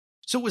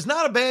 So it was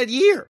not a bad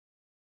year.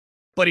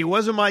 But he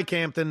wasn't Mike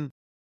Hampton,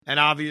 and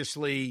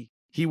obviously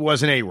he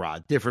wasn't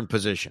A-Rod, different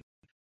position.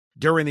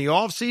 During the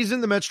offseason,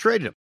 the Mets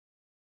traded him.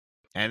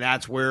 And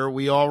that's where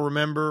we all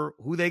remember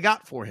who they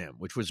got for him,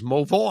 which was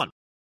Mo Vaughn.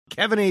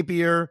 Kevin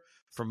Appier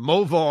from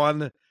Mo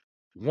Vaughn,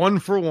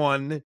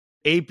 1-for-1.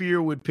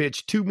 Appier would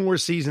pitch 2 more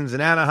seasons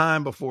in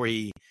Anaheim before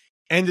he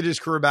ended his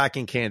career back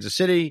in Kansas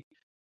City.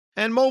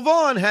 And Mo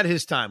Vaughn had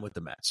his time with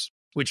the Mets,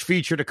 which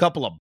featured a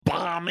couple of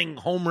bombing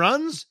home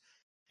runs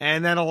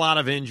and then a lot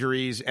of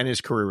injuries and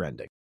his career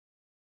ending.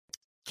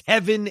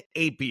 Kevin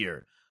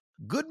Appier,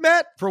 good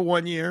Met for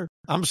 1 year.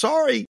 I'm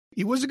sorry,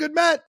 he was a good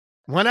Met.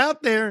 Went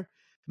out there,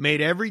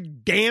 made every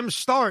damn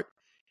start,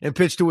 and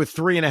pitched to a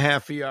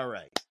 3.5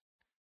 ERA.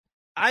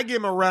 I give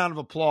him a round of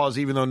applause,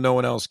 even though no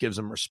one else gives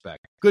him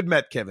respect. Good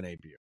Met, Kevin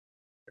Appier.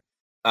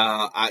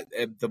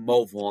 The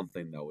Mo Vaughn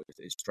thing though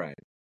is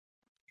tragic.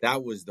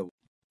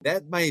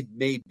 That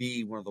may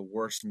be one of the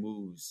worst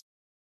moves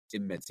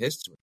in Mets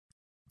history.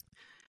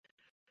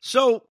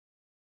 So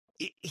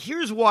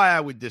here's why I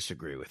would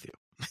disagree with you.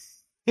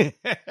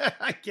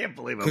 I can't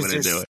believe I'm going to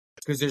do it.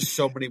 Because there's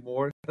so many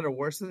more that are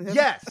worse than him?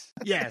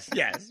 Yes.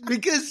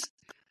 Because,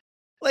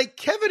 like,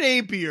 Kevin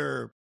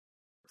Appier,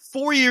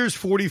 4 years,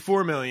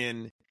 $44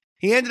 million.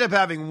 He ended up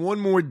having one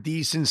more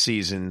decent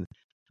season.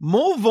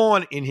 Mo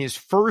Vaughn, in his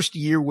first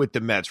year with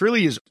the Mets,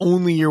 really his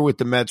only year with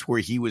the Mets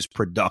where he was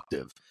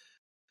productive,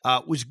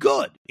 was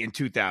good in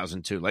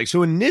 2002. Like,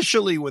 so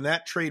initially when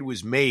that trade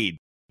was made,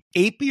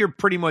 Appier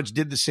pretty much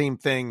did the same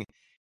thing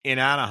in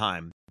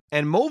Anaheim.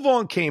 And Mo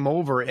Vaughn came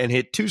over and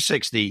hit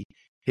 .260,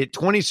 hit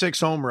 26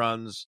 home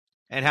runs,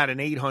 and had an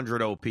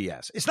 800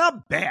 OPS. It's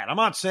not bad. I'm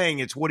not saying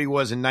it's what he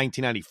was in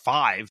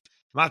 1995. I'm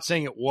not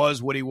saying it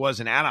was what he was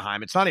in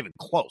Anaheim. It's not even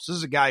close. This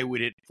is a guy who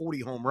would hit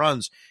 40 home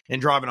runs and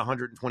driving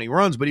 120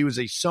 runs, but he was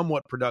a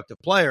somewhat productive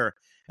player.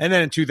 And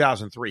then in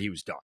 2003, he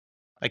was done.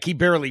 Like, he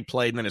barely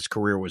played, and then his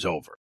career was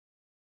over.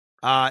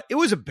 It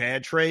was a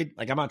bad trade.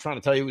 Like, I'm not trying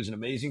to tell you it was an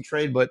amazing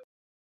trade, but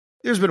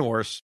there's been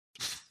worse.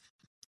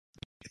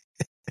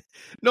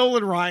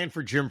 Nolan Ryan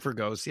for Jim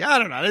Fregosi. I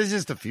don't know. There's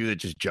just a few that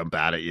just jump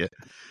out at you.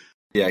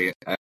 Yeah,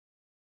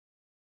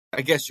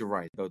 I guess you're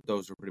right.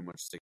 Those were pretty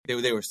much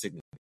they were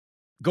significant.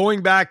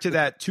 Going back to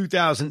that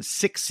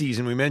 2006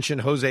 season, we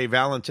mentioned Jose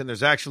Valentin.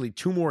 There's actually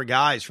 2 more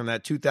guys from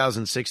that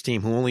 2006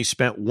 team who only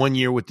spent 1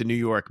 year with the New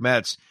York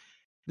Mets.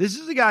 This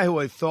is a guy who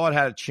I thought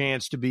had a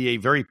chance to be a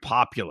very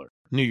popular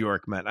New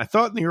York Met. I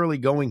thought in the early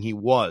going he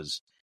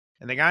was.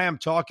 And the guy I'm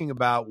talking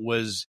about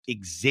was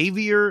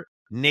Xavier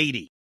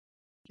Nady.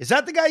 Is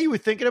that the guy you were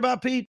thinking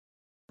about, Pete?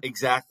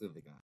 Exactly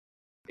the guy.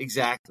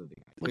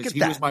 Because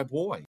he was my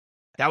boy.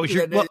 That was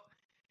your...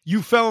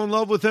 You fell in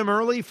love with him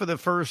early for the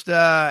first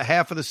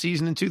half of the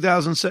season in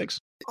 2006?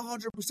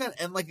 100%.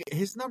 And, like,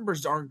 his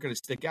numbers aren't going to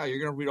stick out. You're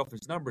going to read off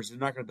his numbers. You're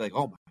not going to be like,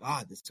 oh, my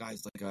God, this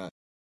guy's like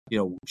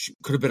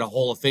could have been a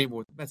Hall of Famer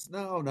with the Mets.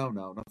 No,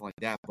 nothing like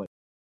that. But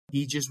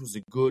he just was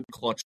a good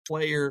clutch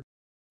player.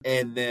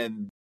 And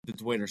then the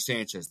Dwayne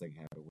Sanchez thing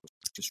happened,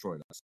 which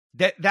destroyed us.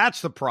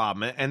 That's the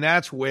problem. And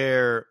that's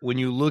where, when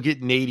you look at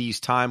Nady's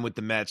time with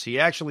the Mets, he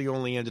actually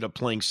only ended up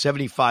playing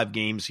 75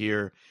 games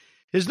here.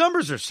 His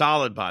numbers are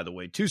solid, by the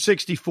way.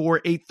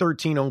 264,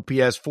 813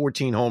 OPS,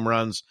 14 home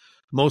runs,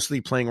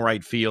 mostly playing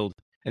right field.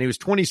 And he was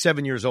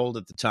 27 years old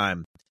at the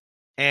time.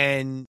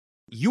 And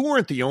you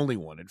weren't the only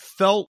one. It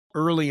felt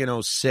early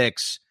in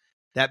 06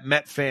 that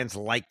Met fans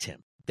liked him.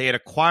 They had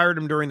acquired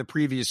him during the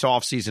previous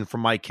offseason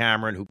from Mike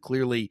Cameron, who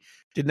clearly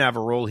didn't have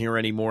a role here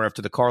anymore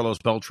after the Carlos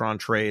Beltran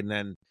trade. And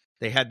then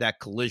they had that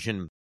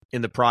collision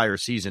in the prior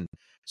season.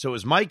 So it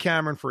was Mike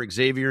Cameron for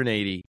Xavier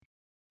Nady.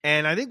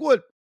 And I think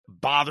what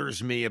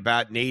bothers me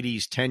about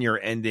Nady's tenure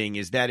ending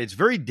is that it's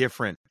very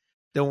different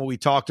than what we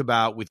talked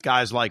about with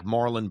guys like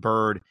Marlon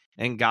Byrd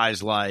and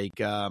guys like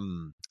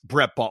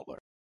Brett Butler,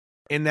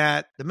 in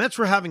that the Mets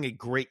were having a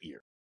great year.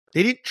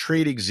 They didn't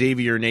trade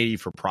Xavier Nady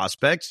for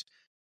prospects.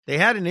 They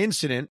had an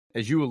incident,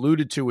 as you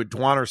alluded to, with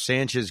Dwayne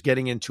Sanchez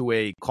getting into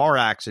a car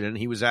accident.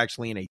 He was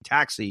actually in a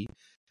taxi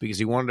because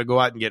he wanted to go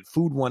out and get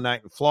food one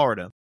night in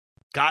Florida.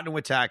 Got into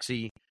a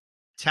taxi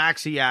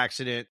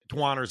accident,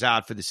 Dwayne's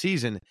out for the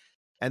season.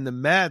 And the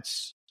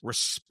Mets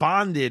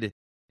responded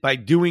by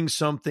doing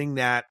something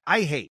that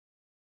I hate,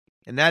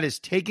 and that is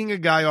taking a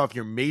guy off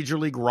your major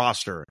league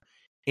roster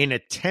and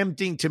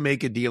attempting to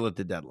make a deal at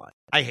the deadline.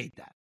 I hate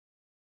that.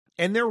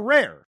 And they're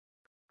rare.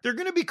 They're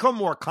going to become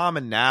more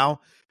common now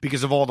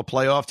because of all the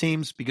playoff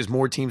teams, because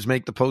more teams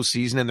make the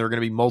postseason, and there are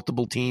going to be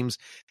multiple teams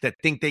that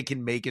think they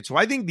can make it. So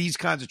I think these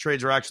kinds of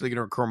trades are actually going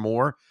to occur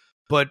more.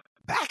 But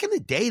back in the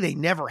day, they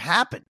never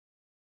happened.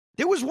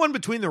 There was one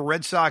between the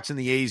Red Sox and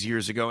the A's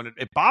years ago, and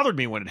it bothered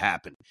me when it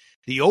happened.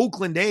 The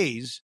Oakland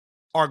A's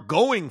are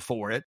going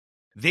for it.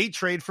 They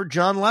trade for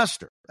John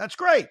Lester. That's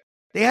great.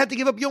 They had to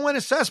give up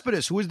Yoenis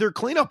Cespedes, who was their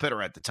cleanup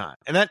hitter at the time,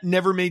 and that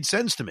never made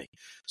sense to me.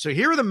 So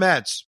here are the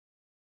Mets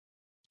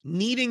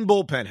needing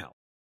bullpen help.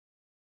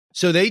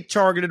 So they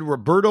targeted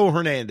Roberto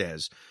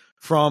Hernandez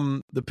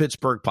from the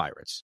Pittsburgh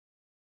Pirates.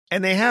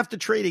 And they have to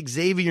trade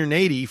Xavier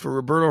Nady for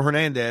Roberto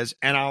Hernandez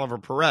and Oliver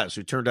Perez,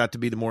 who turned out to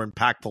be the more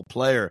impactful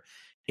player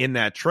in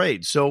that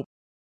trade. So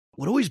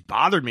what always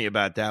bothered me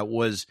about that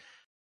was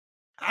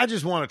I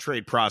just want to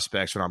trade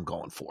prospects when I'm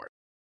going for it.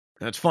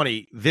 And it's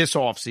funny, this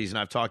offseason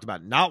I've talked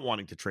about not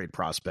wanting to trade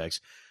prospects,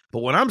 but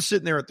when I'm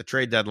sitting there at the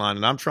trade deadline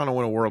and I'm trying to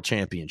win a world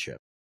championship,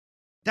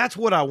 that's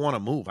what I want to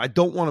move. I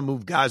don't want to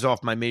move guys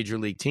off my major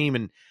league team.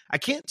 And I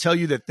can't tell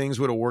you that things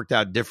would have worked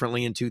out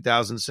differently in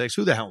 2006.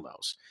 Who the hell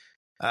knows?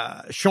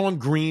 Sean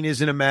Green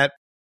isn't a Met.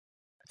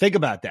 Think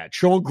about that.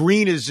 Sean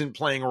Green isn't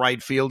playing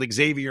right field.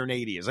 Xavier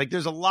Nady is. Like,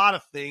 there's a lot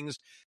of things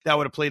that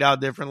would have played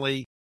out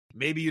differently.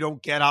 Maybe you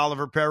don't get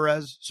Oliver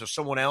Perez, so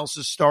someone else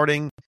is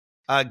starting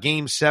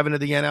Game 7 of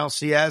the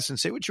NLCS. And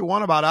say what you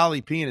want about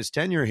Oli P and his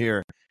tenure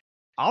here.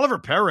 Oliver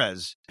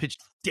Perez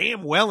pitched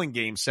damn well in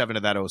Game 7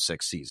 of that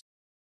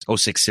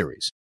 06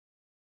 series.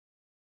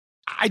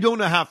 I don't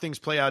know how things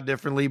play out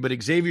differently, but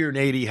Xavier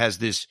Nady has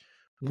this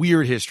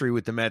weird history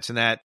with the Mets, and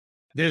that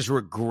there's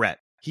regret.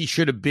 He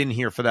should have been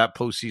here for that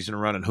postseason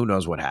run, and who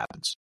knows what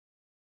happens.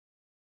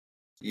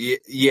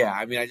 Yeah.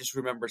 I mean, I just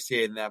remember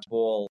seeing that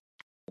ball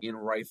in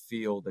right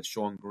field that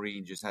Sean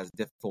Green just has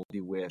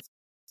difficulty with.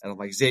 And I'm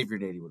like, Xavier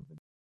Nady would have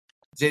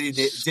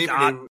been.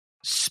 Scott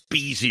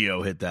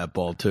Spezio hit that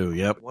ball too.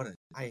 Yep.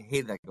 I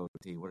hate that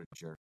goatee. What a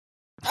jerk.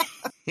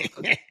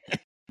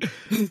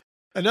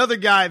 Another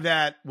guy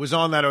that was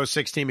on that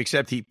 06 team,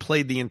 except he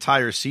played the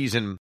entire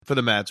season for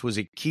the Mets, was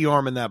a key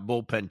arm in that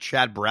bullpen,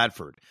 Chad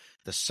Bradford,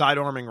 the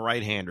side-arming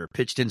right-hander,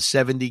 pitched in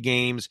 70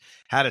 games,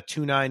 had a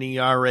 2.9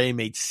 ERA,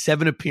 made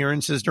 7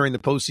 appearances during the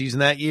postseason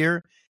that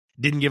year,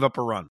 didn't give up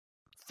a run.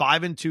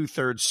 5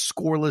 2/3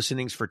 scoreless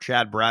innings for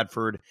Chad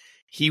Bradford.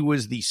 He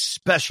was the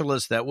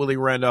specialist that Willie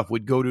Randolph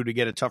would go to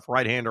get a tough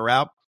right-hander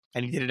out,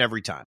 and he did it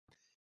every time.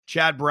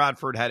 Chad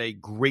Bradford had a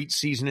great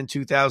season in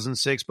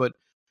 2006, but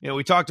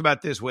we talked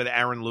about this with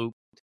Aaron Loup.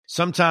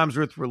 Sometimes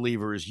with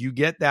relievers, you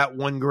get that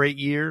one great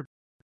year,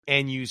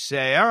 and you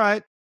say, all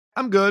right,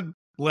 I'm good.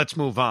 Let's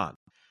move on.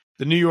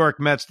 The New York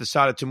Mets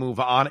decided to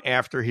move on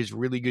after his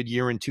really good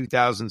year in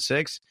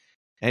 2006.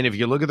 And if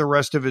you look at the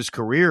rest of his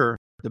career,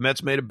 the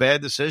Mets made a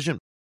bad decision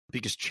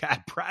because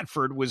Chad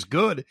Bradford was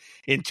good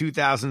in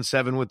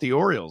 2007 with the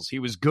Orioles. He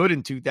was good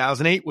in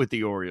 2008 with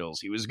the Orioles.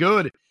 He was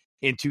good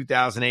in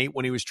 2008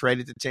 when he was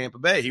traded to Tampa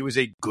Bay. He was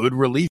a good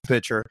relief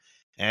pitcher.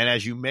 And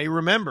as you may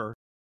remember,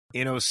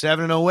 in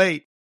 07 and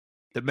 08,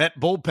 the Met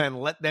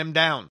bullpen let them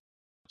down.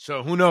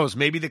 So who knows?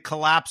 Maybe the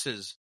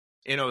collapses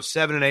in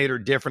 07 and 8 are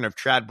different if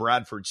Chad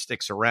Bradford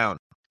sticks around.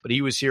 But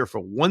he was here for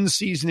one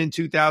season in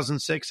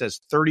 2006 as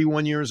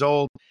 31 years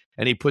old,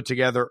 and he put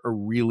together a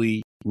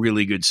really,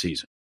 really good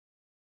season.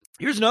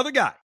 Here's another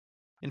guy.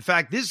 In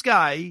fact, this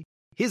guy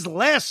His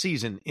last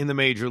season in the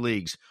major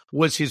leagues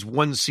was his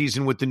one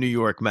season with the New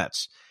York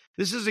Mets.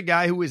 This is a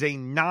guy who is a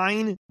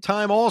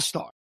 9-time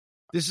All-Star.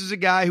 This is a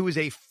guy who is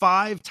a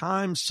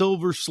 5-time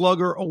Silver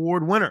Slugger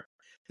Award winner.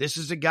 This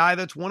is a guy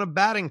that's won a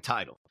batting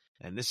title.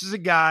 And this is a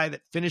guy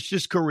that finished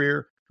his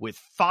career with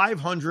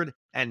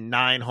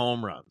 509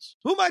 home runs.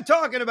 Who am I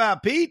talking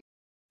about, Pete?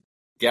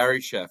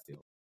 Gary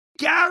Sheffield.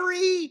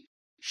 Gary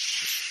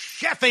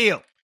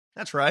Sheffield.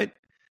 That's right.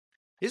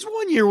 His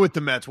 1 year with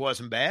the Mets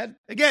wasn't bad.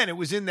 Again, it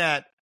was in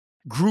that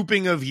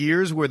grouping of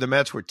years where the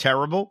Mets were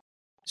terrible.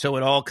 So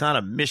it all kind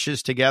of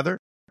mushes together.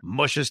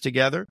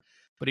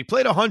 But he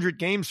played 100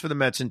 games for the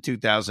Mets in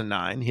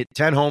 2009, hit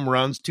 10 home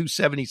runs,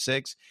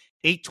 276,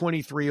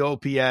 823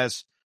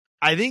 OPS.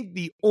 I think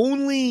the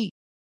only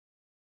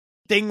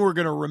thing we're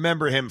going to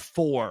remember him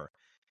for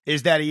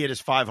is that he hit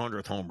his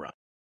 500th home run.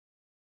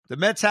 The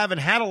Mets haven't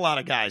had a lot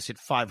of guys hit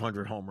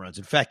 500 home runs.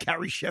 In fact,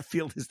 Gary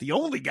Sheffield is the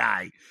only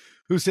guy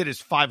who's hit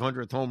his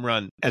 500th home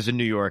run as a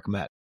New York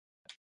Met.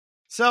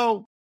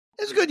 So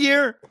it's a good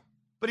year,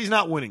 but he's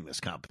not winning this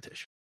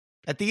competition.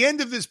 At the end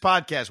of this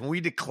podcast, when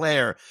we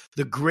declare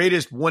the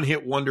greatest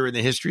one-hit wonder in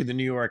the history of the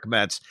New York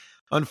Mets,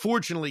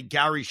 unfortunately,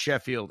 Gary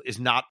Sheffield is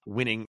not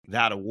winning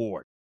that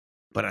award.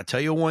 But I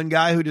tell you one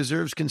guy who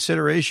deserves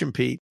consideration,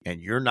 Pete,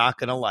 and you're not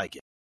going to like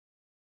it.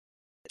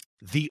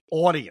 The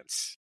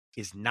audience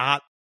is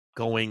not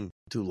going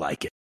to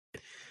like it.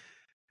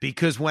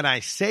 Because when I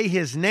say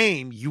his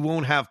name, you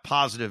won't have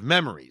positive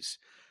memories.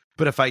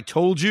 But if I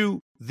told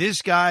you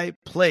this guy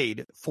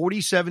played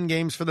 47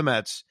 games for the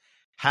Mets,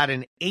 had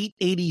an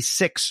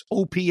 886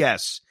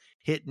 OPS,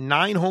 hit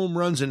 9 home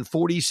runs in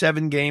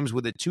 47 games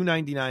with a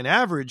 299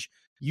 average,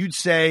 you'd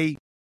say,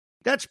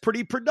 that's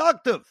pretty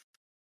productive.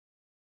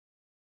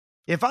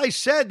 If I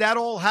said that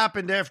all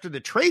happened after the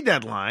trade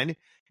deadline,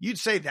 you'd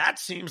say that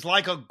seems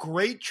like a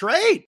great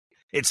trade.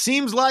 It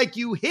seems like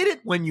you hit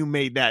it when you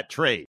made that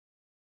trade.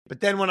 But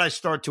then when I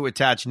start to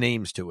attach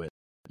names to it,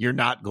 you're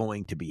not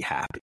going to be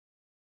happy.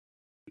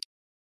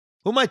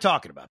 Who am I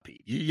talking about,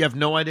 Pete? You have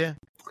no idea?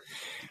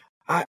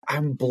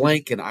 I'm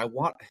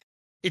blanking.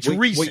 It's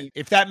recent,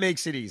 if that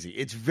makes it easy.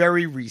 It's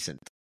very recent.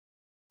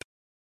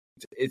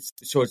 It's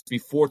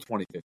before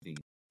 2015.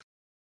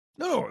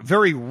 No,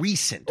 very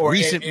recent. Or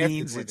recent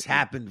means it's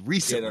happened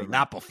recently,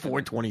 not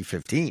before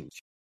 2015.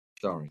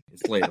 Sorry,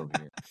 it's late over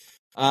here.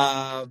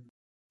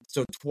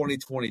 So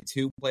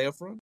 2022 playoff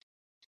run?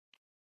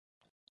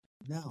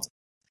 No.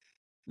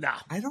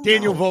 I don't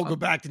Daniel know.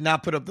 Vogelbach did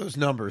not put up those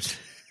numbers.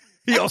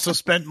 He also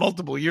spent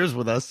multiple years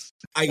with us.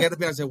 I got to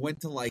be honest, I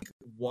went to like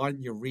Juan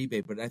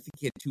Uribe, but I think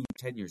he had 2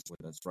 tenures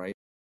with us, right?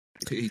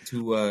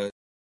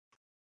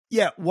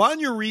 Yeah,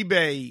 Juan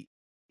Uribe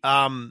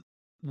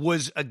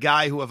was a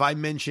guy who, if I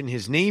mention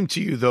his name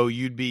to you, though,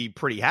 you'd be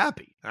pretty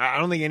happy. I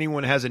don't think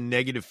anyone has a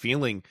negative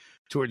feeling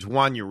towards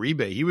Juan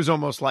Uribe. He was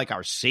almost like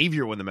our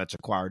savior when the Mets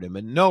acquired him.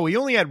 And no, he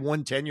only had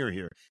 1 tenure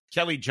here.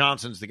 Kelly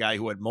Johnson's the guy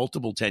who had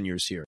multiple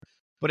tenures here.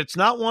 But it's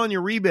not Juan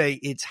Uribe,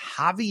 it's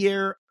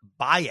Javier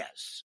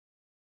Baez.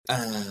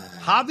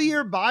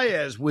 Javier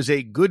Baez was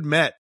a good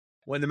Met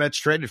when the Mets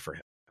traded for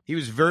him. He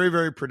was very,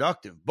 very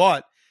productive,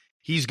 but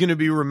he's going to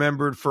be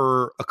remembered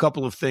for a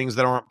couple of things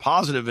that aren't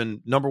positive, and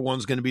number one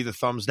is going to be the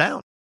thumbs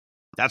down.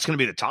 That's going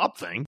to be the top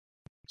thing.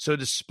 So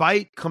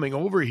despite coming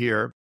over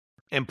here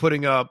and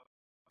putting up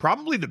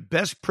probably the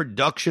best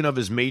production of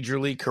his major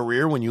league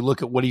career when you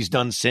look at what he's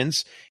done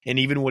since and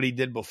even what he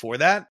did before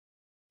that,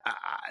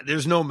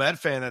 there's no Met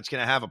fan that's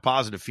going to have a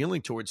positive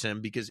feeling towards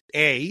him because,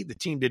 A, the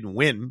team didn't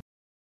win.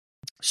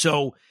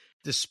 So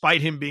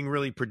despite him being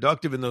really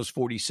productive in those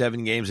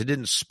 47 games, it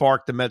didn't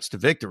spark the Mets to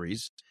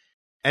victories.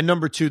 And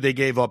number 2, they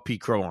gave up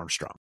Pete Crow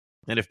Armstrong.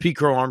 And if Pete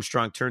Crow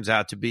Armstrong turns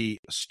out to be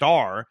a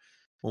star,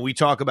 when we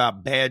talk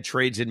about bad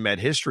trades in Met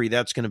history,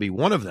 that's going to be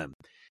one of them.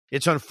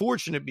 It's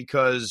unfortunate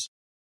because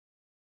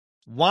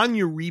Juan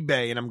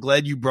Uribe, and I'm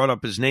glad you brought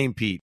up his name,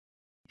 Pete,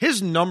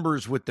 his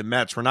numbers with the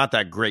Mets were not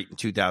that great in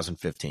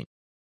 2015.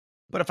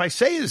 But if I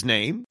say his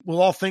name,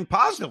 we'll all think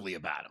positively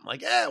about him.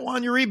 Like,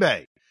 Juan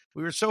Uribe.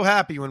 We were so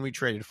happy when we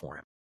traded for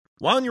him.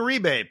 Juan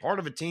Uribe, part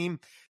of a team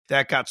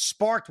that got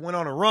sparked, went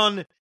on a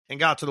run, and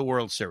got to the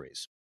World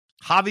Series.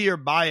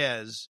 Javier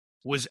Baez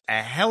was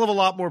a hell of a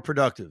lot more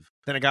productive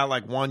than a guy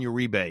like Juan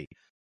Uribe,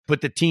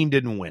 but the team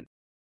didn't win.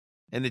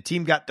 And the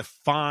team got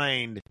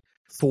defined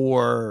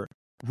for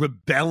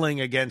rebelling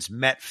against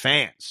Met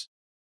fans.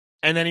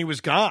 And then he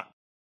was gone.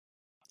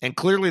 And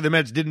clearly the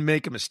Mets didn't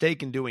make a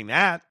mistake in doing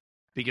that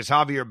because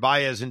Javier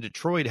Baez in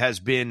Detroit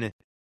has been,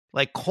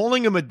 like,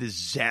 calling him a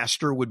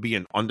disaster would be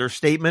an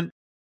understatement.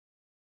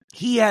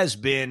 He has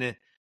been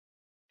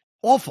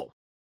awful.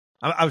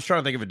 I was trying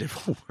to think of a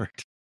different word.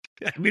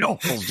 I mean,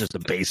 awful is just a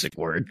basic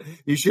word.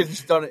 You should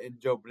have done it in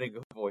Joe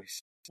Beningo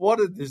voice. What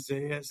a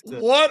disaster.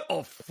 What a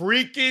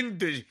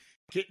freaking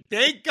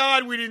thank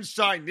God we didn't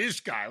sign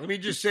this guy. Let me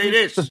just say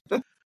this.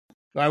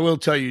 I will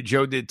tell you,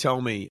 Joe did tell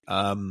me,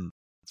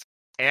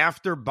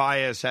 after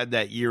Baez had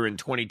that year in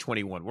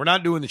 2021, we're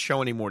not doing the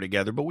show anymore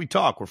together, but we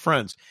talk. We're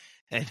friends.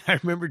 And I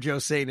remember Joe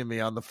saying to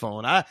me on the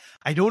phone, I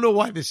don't know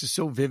why this is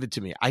so vivid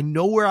to me. I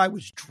know where I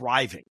was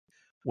driving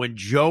when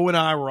Joe and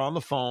I were on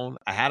the phone.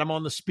 I had him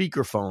on the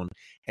speakerphone,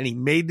 and he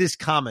made this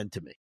comment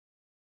to me.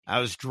 I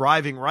was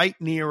driving right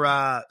near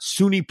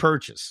SUNY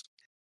Purchase,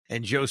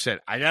 and Joe said,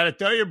 I got to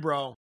tell you,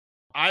 bro,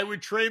 I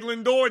would trade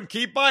Lindor and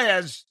keep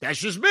Baez. That's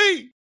just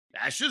me.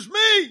 That's just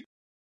me.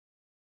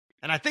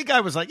 And I think I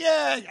was like,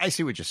 yeah, I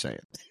see what you're saying.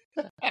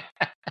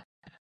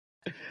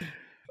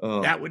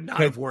 That would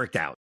not have worked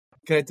out.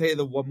 Can I tell you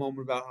the one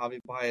moment about Javi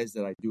Baez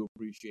that I do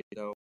appreciate,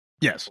 though?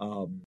 Yes.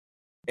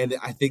 And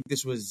I think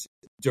this was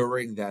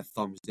during that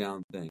thumbs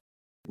down thing,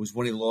 was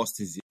when he lost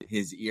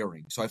his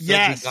earring. So I feel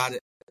like we got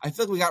it. I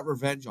feel like we got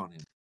revenge on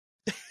him.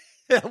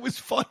 That was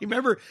funny.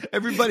 Remember,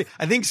 everybody,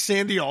 I think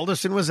Sandy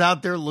Alderson was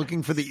out there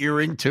looking for the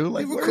earring, too.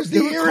 Like, where's the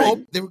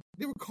earring? They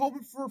were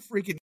combing for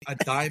a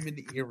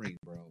diamond earring,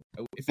 bro.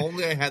 If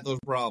only I had those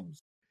problems.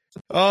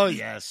 Oh,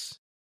 yes.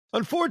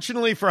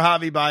 Unfortunately for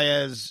Javi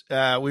Baez,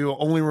 we will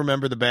only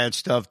remember the bad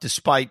stuff,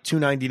 despite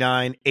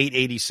 299,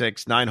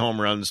 886, 9 home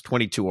runs,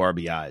 22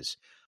 RBIs.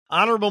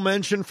 Honorable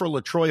mention for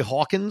LaTroy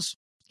Hawkins.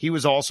 He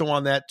was also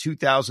on that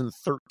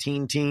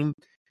 2013 team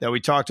that we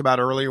talked about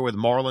earlier with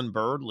Marlon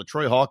Byrd.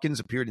 LaTroy Hawkins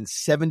appeared in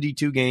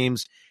 72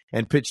 games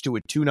and pitched to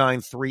a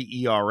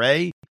 2.93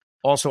 ERA.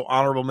 Also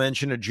honorable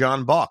mention to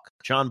John Buck.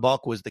 John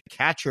Buck was the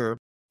catcher,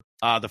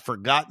 the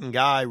forgotten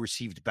guy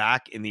received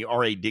back in the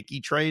R.A. Dickey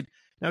trade.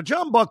 Now,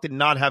 John Buck did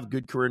not have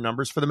good career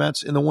numbers for the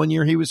Mets in the 1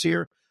 year he was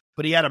here,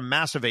 but he had a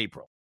massive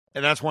April.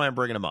 And that's why I'm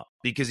bringing him up,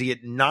 because he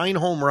hit 9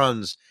 home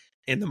runs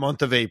in the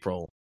month of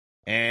April.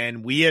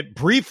 And we had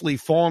briefly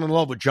fallen in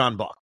love with John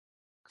Buck,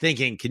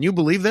 thinking, can you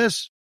believe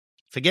this?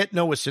 Forget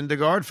Noah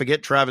Syndergaard,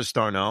 forget Travis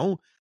d'Arnaud.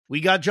 We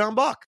got John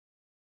Buck.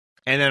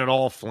 And then it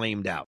all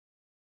flamed out.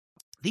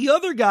 The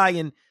other guy,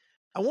 and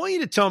I want you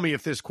to tell me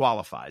if this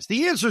qualifies.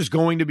 The answer is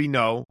going to be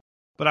no,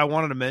 but I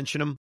wanted to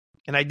mention him.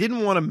 And I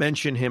didn't want to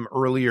mention him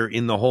earlier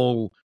in the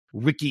whole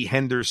Ricky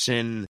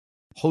Henderson,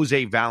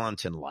 Jose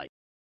Valentin light.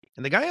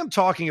 And the guy I'm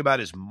talking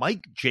about is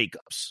Mike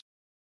Jacobs.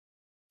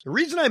 The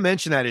reason I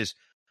mention that is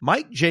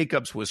Mike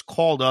Jacobs was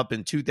called up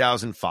in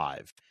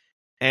 2005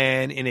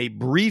 and in a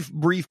brief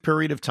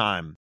period of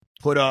time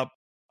put up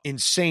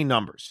insane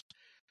numbers.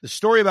 The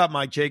story about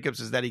Mike Jacobs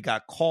is that he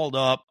got called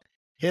up,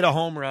 hit a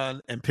home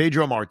run, and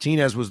Pedro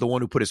Martinez was the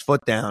one who put his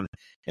foot down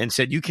and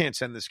said, you can't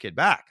send this kid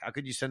back. How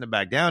could you send him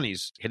back down?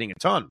 He's hitting a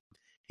ton.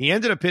 He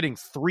ended up hitting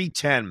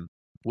 .310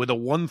 with a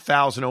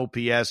 1,000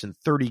 OPS in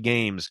 30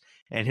 games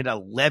and hit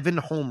 11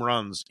 home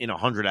runs in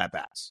 100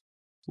 at-bats,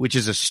 which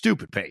is a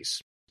stupid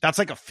pace. That's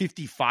like a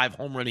 55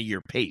 home run a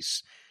year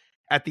pace.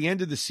 At the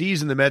end of the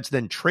season, the Mets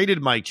then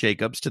traded Mike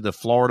Jacobs to the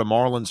Florida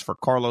Marlins for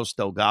Carlos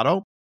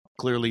Delgado,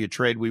 clearly a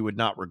trade we would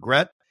not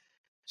regret.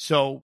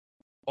 So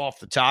off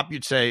the top,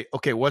 you'd say,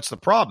 okay, what's the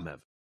problem, Evan?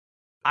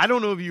 I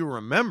don't know if you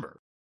remember,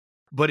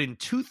 but in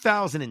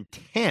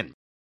 2010,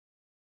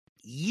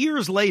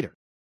 years later,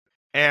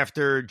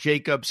 after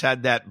Jacobs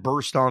had that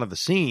burst onto the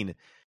scene,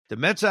 the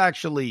Mets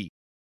actually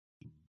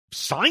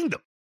signed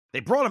him. They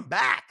brought him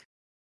back,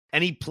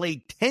 and he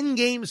played 10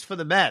 games for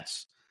the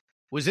Mets,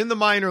 was in the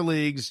minor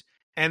leagues,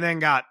 and then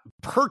got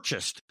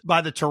purchased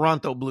by the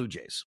Toronto Blue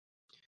Jays.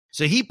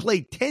 So he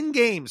played 10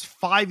 games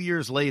 5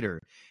 years later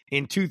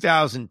in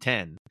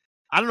 2010.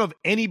 I don't know if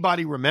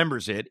anybody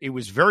remembers it. It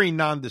was very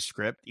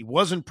nondescript. He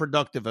wasn't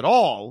productive at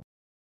all.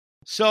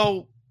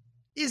 So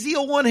is he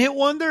a one-hit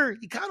wonder?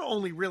 He kind of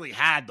only really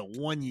had the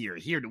 1 year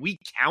here. Do we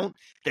count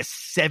the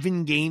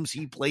 7 games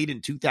he played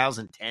in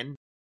 2010?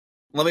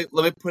 Let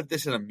me put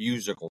this in a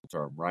musical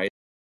term, right?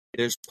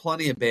 There's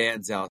plenty of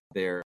bands out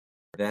there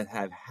that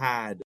have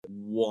had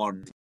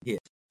one hit.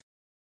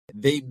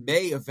 They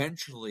may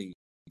eventually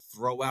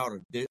throw out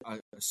a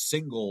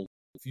single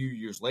a few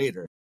years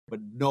later, but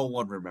no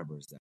one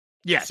remembers that.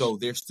 Yes. So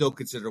they're still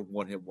considered a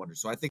one-hit wonder.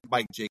 So I think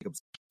Mike Jacobs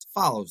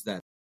follows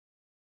that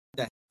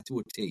to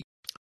a T.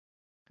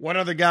 One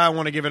other guy I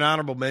want to give an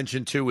honorable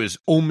mention to is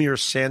Omir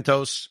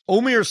Santos.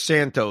 Omir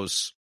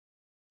Santos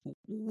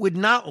would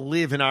not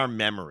live in our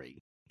memory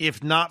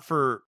if not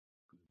for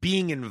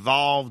being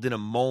involved in a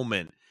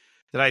moment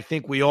that I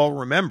think we all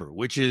remember,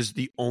 which is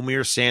the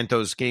Omir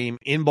Santos game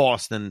in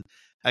Boston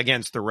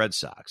against the Red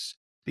Sox.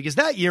 Because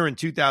that year in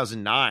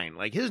 2009,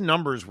 like, his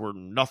numbers were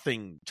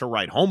nothing to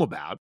write home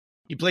about.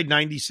 He played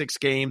 96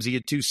 games. He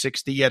had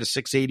 260. He had a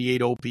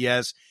 688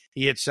 OPS.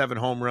 He hit 7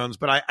 home runs.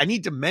 But I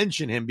need to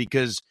mention him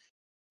because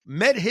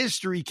Met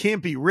history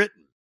can't be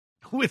written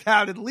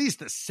without at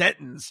least a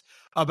sentence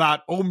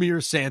about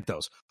Omir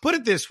Santos. Put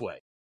it this way.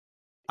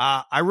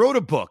 I wrote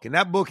a book, and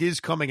that book is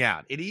coming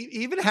out. It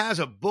even has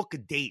a book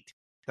date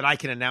that I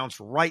can announce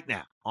right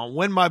now on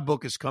when my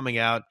book is coming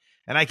out.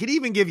 And I could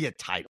even give you a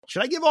title.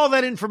 Should I give all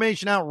that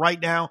information out right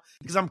now?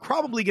 Because I'm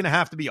probably going to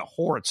have to be a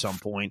whore at some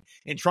point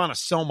in trying to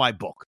sell my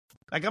book.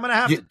 Like, I'm going to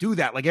have to do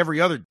that like every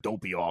other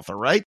dopey author,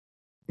 right?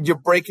 You're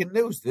breaking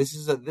news. This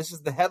is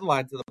the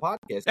headline to the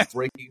podcast.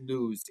 Breaking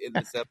news in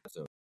this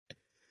episode.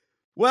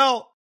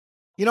 Well,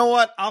 you know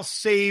what? I'll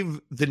save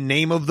the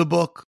name of the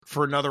book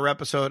for another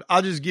episode.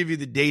 I'll just give you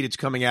the date it's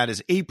coming out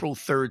is April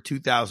 3rd,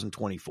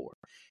 2024.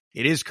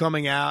 It is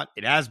coming out.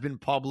 It has been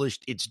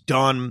published. It's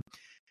done.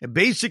 And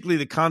basically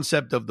the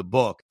concept of the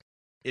book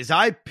is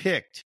I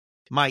picked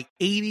my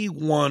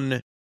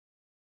 81,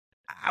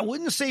 I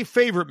wouldn't say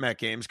favorite Met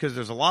games because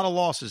there's a lot of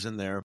losses in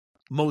there,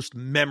 most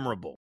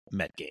memorable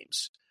Met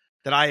games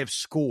that I have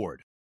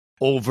scored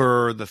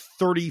over the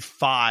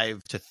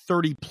 35 to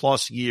 30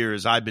 plus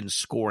years I've been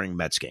scoring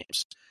Mets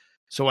games.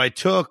 So I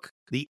took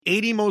the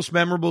 80 most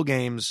memorable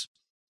games,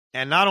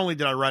 and not only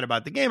did I write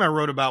about the game, I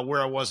wrote about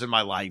where I was in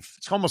my life.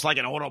 It's almost like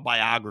an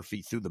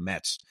autobiography through the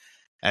Mets,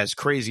 as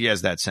crazy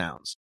as that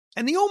sounds.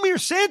 And the Omir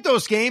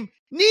Santos game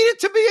needed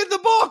to be in the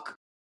book.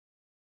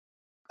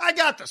 I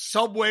got the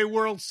Subway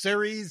World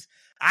Series.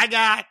 I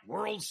got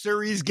World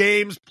Series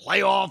games,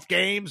 playoff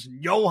games,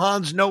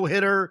 Johan's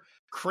no-hitter,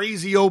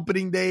 crazy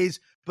opening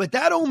days. But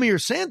that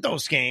Omir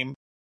Santos game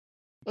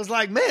was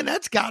like, man,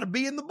 that's got to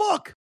be in the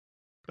book.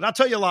 But I'll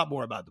tell you a lot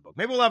more about the book.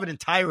 Maybe we'll have an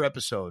entire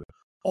episode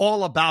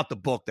all about the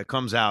book that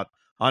comes out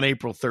on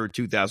April 3rd,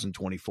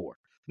 2024.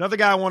 Another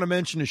guy I want to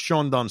mention is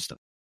Sean Dunston.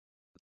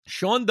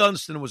 Sean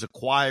Dunston was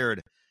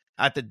acquired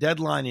at the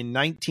deadline in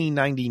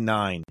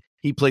 1999.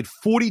 He played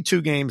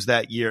 42 games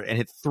that year and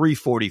hit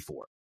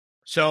 .344.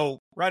 So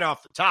right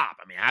off the top,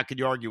 I mean, how could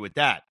you argue with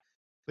that?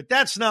 But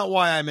that's not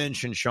why I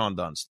mentioned Sean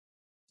Dunston.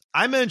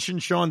 I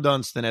mentioned Sean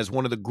Dunston as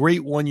one of the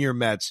great one-year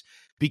Mets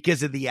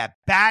because of the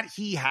at-bat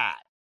he had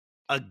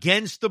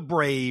against the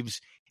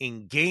Braves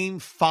in Game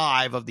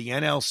 5 of the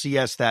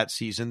NLCS that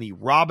season, the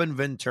Robin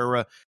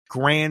Ventura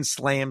Grand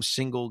Slam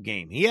single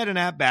game. He had an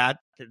at-bat.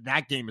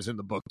 That game is in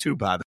the book, too,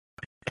 by the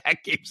way.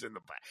 That game's in the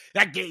book.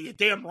 That game, you're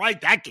damn right,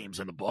 that game's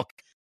in the book.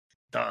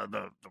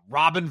 The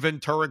Robin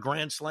Ventura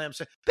Grand Slam.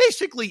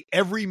 Basically,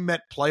 every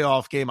Met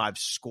playoff game I've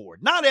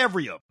scored. Not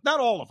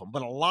all of them,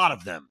 but a lot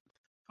of them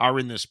are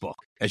in this book,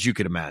 as you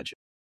can imagine.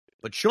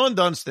 But Sean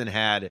Dunston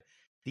had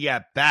the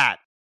at-bat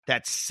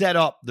that set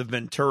up the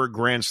Ventura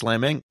Grand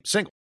Slam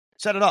single.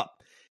 Set it up.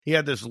 He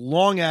had this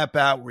long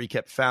at-bat where he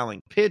kept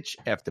fouling pitch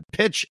after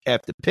pitch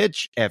after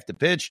pitch after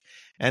pitch,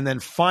 and then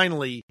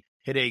finally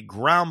hit a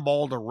ground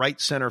ball to right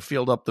center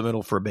field up the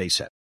middle for a base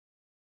hit.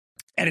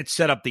 And it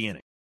set up the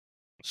inning.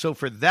 So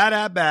for that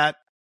at-bat,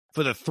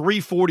 for the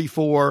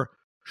 .344,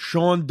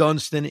 Sean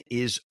Dunston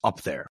is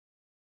up there.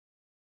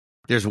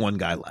 There's one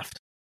guy left.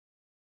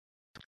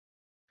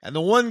 And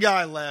the one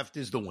guy left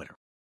is the winner.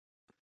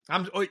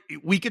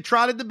 We could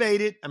try to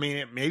debate it. I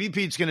mean, maybe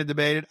Pete's going to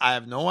debate it. I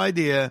have no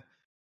idea.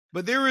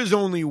 But there is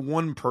only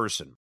one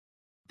person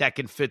that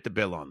can fit the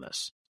bill on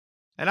this.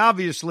 And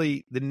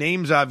obviously, the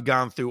names I've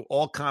gone through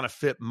all kind of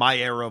fit my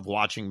era of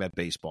watching Met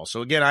baseball.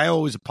 So again, I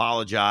always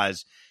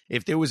apologize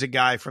if there was a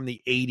guy from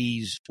the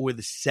 80s or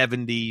the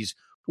 70s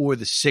or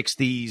the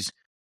 60s.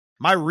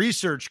 My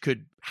research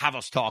could have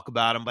us talk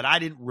about him, but I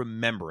didn't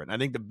remember it. I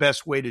think the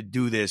best way to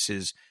do this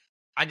is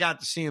I got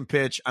to see him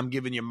pitch. I'm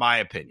giving you my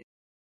opinion.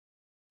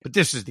 But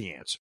this is the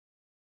answer.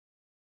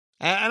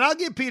 And I'll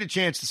give Pete a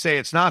chance to say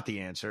it's not the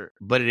answer,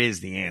 but it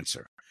is the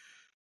answer.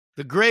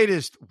 The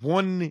greatest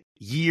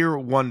one-year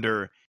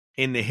wonder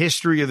in the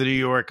history of the New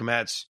York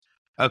Mets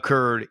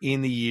occurred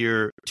in the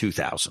year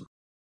 2000.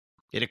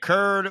 It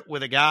occurred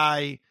with a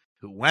guy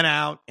who went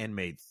out and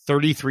made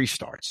 33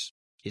 starts.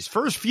 His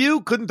first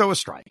few couldn't throw a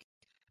strike,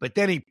 but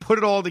then he put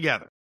it all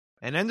together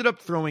and ended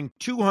up throwing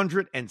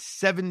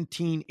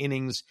 217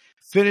 innings,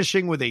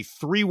 finishing with a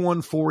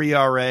 3.14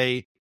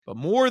 ERA. But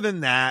more than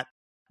that,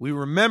 we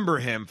remember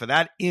him for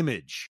that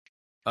image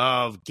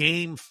of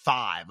Game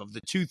 5 of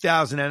the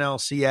 2000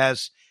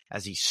 NLCS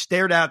as he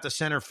stared out to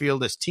center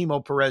field as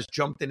Timo Perez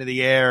jumped into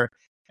the air.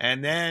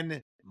 And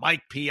then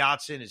Mike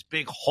Piazza in his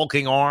big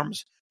hulking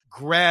arms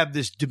grabbed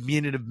this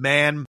diminutive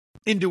man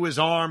into his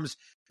arms,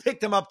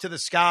 picked him up to the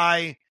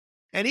sky.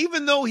 And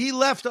even though he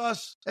left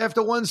us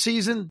after one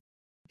season,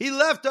 he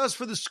left us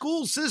for the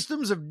school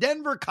systems of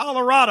Denver,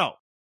 Colorado.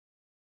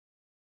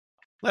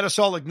 Let us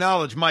all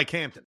acknowledge Mike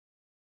Hampton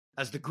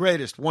as the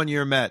greatest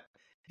one-year Met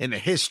in the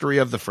history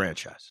of the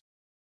franchise.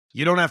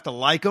 You don't have to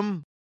like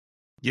him.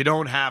 You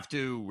don't have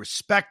to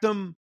respect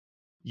him.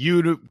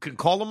 You can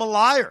call him a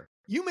liar.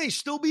 You may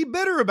still be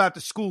bitter about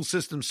the school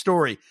system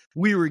story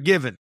we were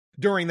given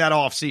during that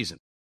offseason.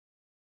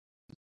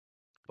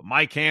 But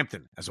Mike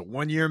Hampton, as a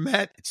one-year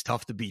Met, it's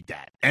tough to beat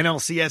that.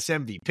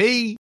 NLCS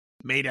MVP,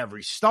 made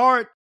every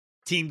start.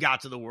 Team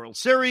got to the World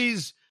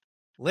Series.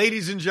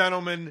 Ladies and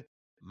gentlemen,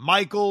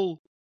 Michael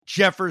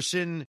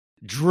Jefferson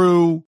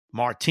Drew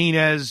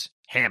Martinez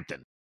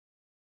Hampton.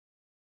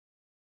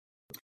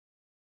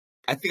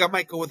 I think I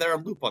might go with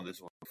Aaron Loop on this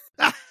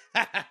one.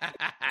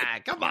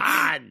 Come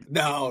on.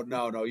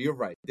 No. You're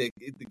right. The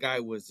guy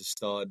was a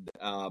stud.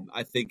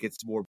 I think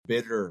it's more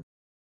bitter.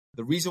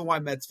 The reason why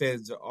Mets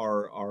fans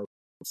are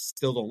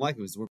still don't like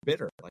him is we're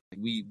bitter. Like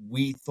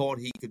we thought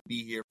he could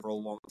be here for a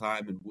long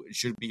time and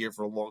should be here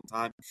for a long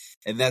time.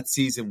 And that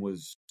season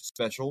was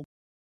special.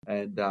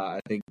 And I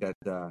think that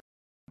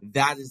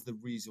that is the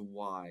reason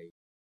why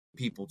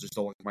people just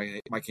don't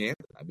like Mike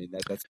Hampton. I mean,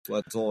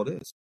 that's all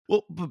it is.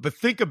 Well, but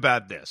think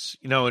about this,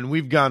 and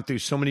we've gone through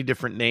so many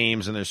different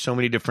names and there's so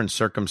many different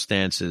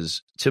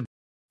circumstances. To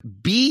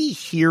be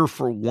here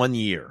for 1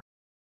 year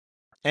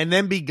and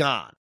then be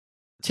gone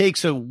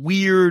takes a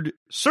weird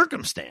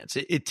circumstance.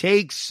 It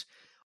takes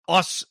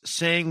us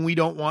saying we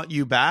don't want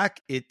you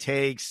back. It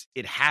takes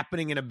it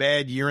happening in a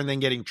bad year and then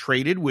getting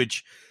traded,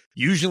 which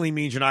usually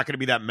means you're not going to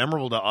be that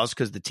memorable to us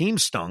because the team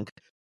stunk.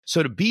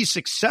 So to be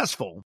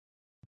successful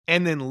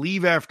and then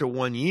leave after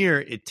 1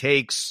 year, it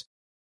takes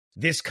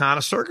this kind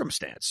of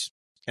circumstance.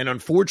 And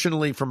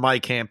unfortunately for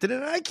Mike Hampton,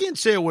 and I can't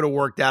say it would have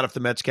worked out if the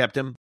Mets kept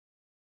him,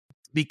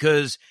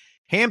 because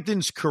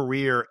Hampton's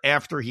career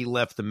after he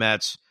left the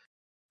Mets,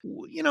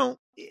 you know,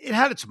 it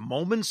had its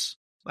moments.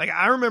 Like,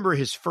 I remember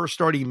his first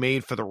start he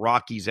made for the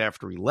Rockies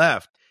after he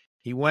left.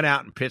 He went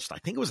out and pitched, I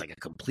think it was like a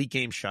complete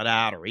game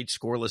shutout or 8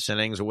 scoreless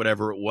innings or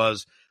whatever it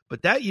was.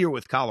 But that year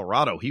with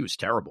Colorado, he was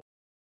terrible.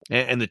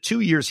 And the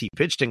 2 years he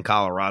pitched in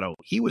Colorado,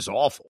 he was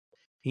awful.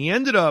 He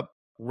ended up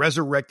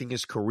resurrecting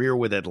his career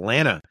with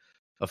Atlanta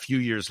a few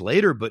years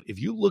later. But if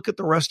you look at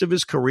the rest of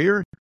his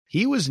career,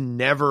 he was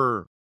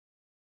never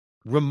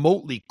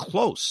remotely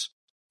close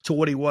to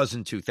what he was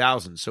in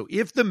 2000. So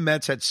if the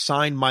Mets had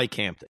signed Mike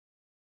Hampton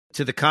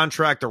to the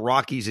contract the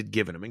Rockies had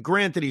given him, and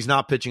granted he's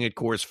not pitching at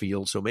Coors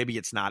Field, so maybe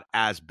it's not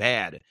as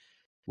bad,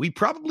 we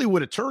probably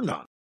would have turned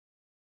on him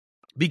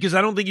because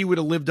I don't think he would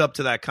have lived up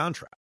to that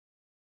contract.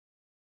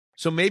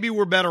 So maybe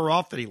we're better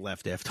off that he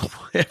left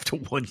after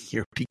 1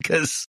 year,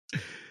 because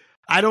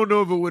I don't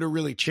know if it would have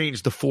really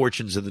changed the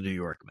fortunes of the New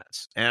York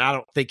Mets. And I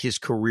don't think his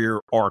career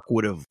arc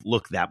would have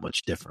looked that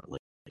much differently.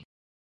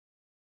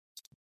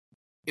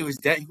 It was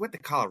that he went to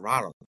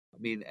Colorado. I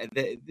mean,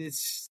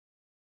 this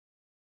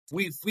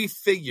we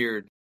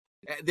figured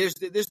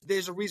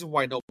there's a reason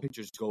why no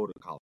pitchers go to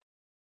college.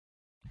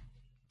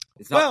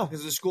 It's not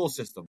because of the school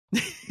system.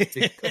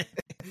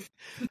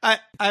 I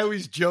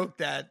always joke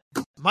that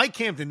Mike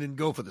Hampton didn't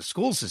go for the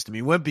school system.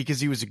 He went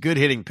because he was a good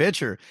hitting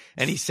pitcher,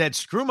 and he said,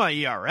 screw my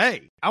ERA.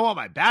 I want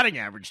my batting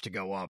average to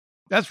go up.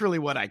 That's really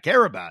what I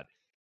care about.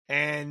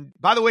 And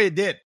by the way, it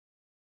did.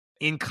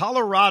 In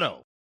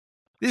Colorado,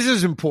 this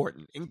is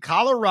important. In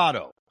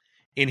Colorado,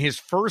 in his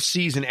first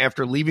season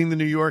after leaving the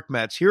New York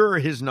Mets, here are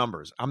his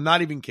numbers. I'm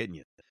not even kidding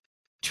you.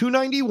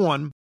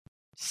 291,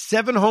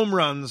 7 home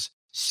runs,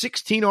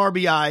 16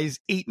 RBIs,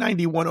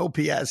 891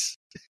 OPS.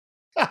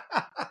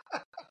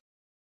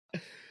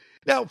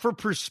 Now, for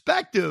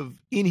perspective,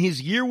 in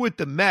his year with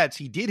the Mets,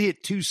 he did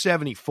hit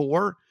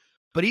 274,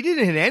 but he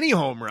didn't hit any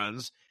home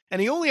runs, and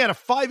he only had a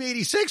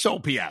 586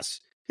 OPS.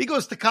 He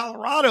goes to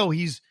Colorado,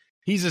 he's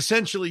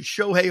essentially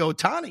Shohei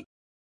Ohtani.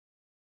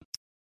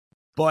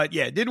 But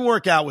yeah, it didn't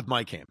work out with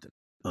Mike Hampton,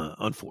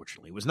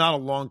 unfortunately. He was not a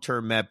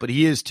long-term Met, but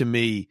he is, to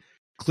me,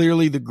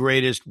 clearly the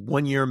greatest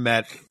one-year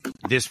Met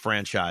this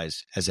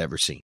franchise has ever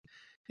seen.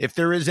 If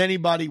there is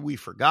anybody we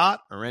forgot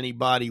or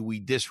anybody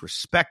we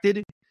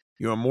disrespected,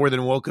 you are more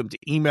than welcome to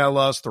email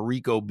us,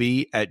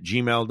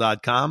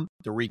 thericob@gmail.com,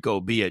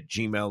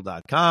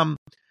 thericob@gmail.com.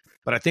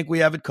 But I think we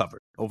have it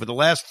covered. Over the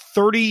last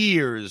 30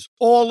 years,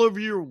 all of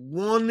your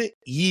 1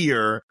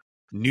 year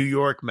New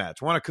York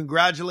Mets. I want to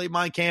congratulate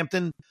Mike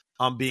Hampton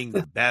on being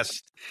the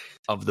best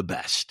of the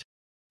best.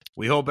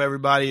 We hope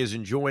everybody is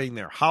enjoying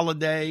their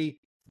holiday.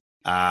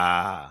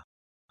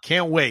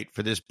 Can't wait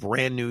for this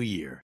brand new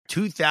year,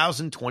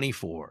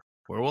 2024,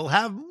 where we'll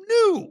have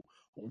new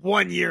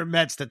 1 year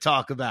Mets to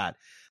talk about.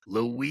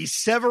 Luis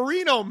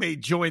Severino may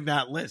join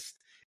that list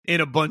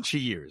in a bunch of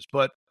years.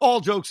 But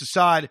all jokes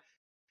aside,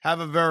 have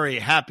a very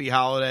happy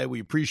holiday. We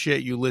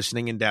appreciate you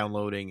listening and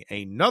downloading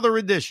another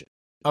edition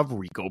of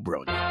Rico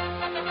Brogna.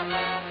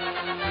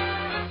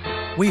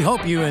 We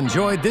hope you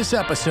enjoyed this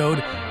episode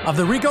of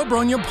the Rico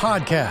Brogna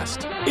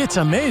Podcast. It's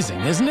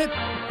amazing, isn't it?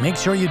 Make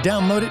sure you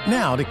download it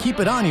now to keep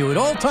it on you at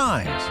all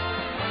times.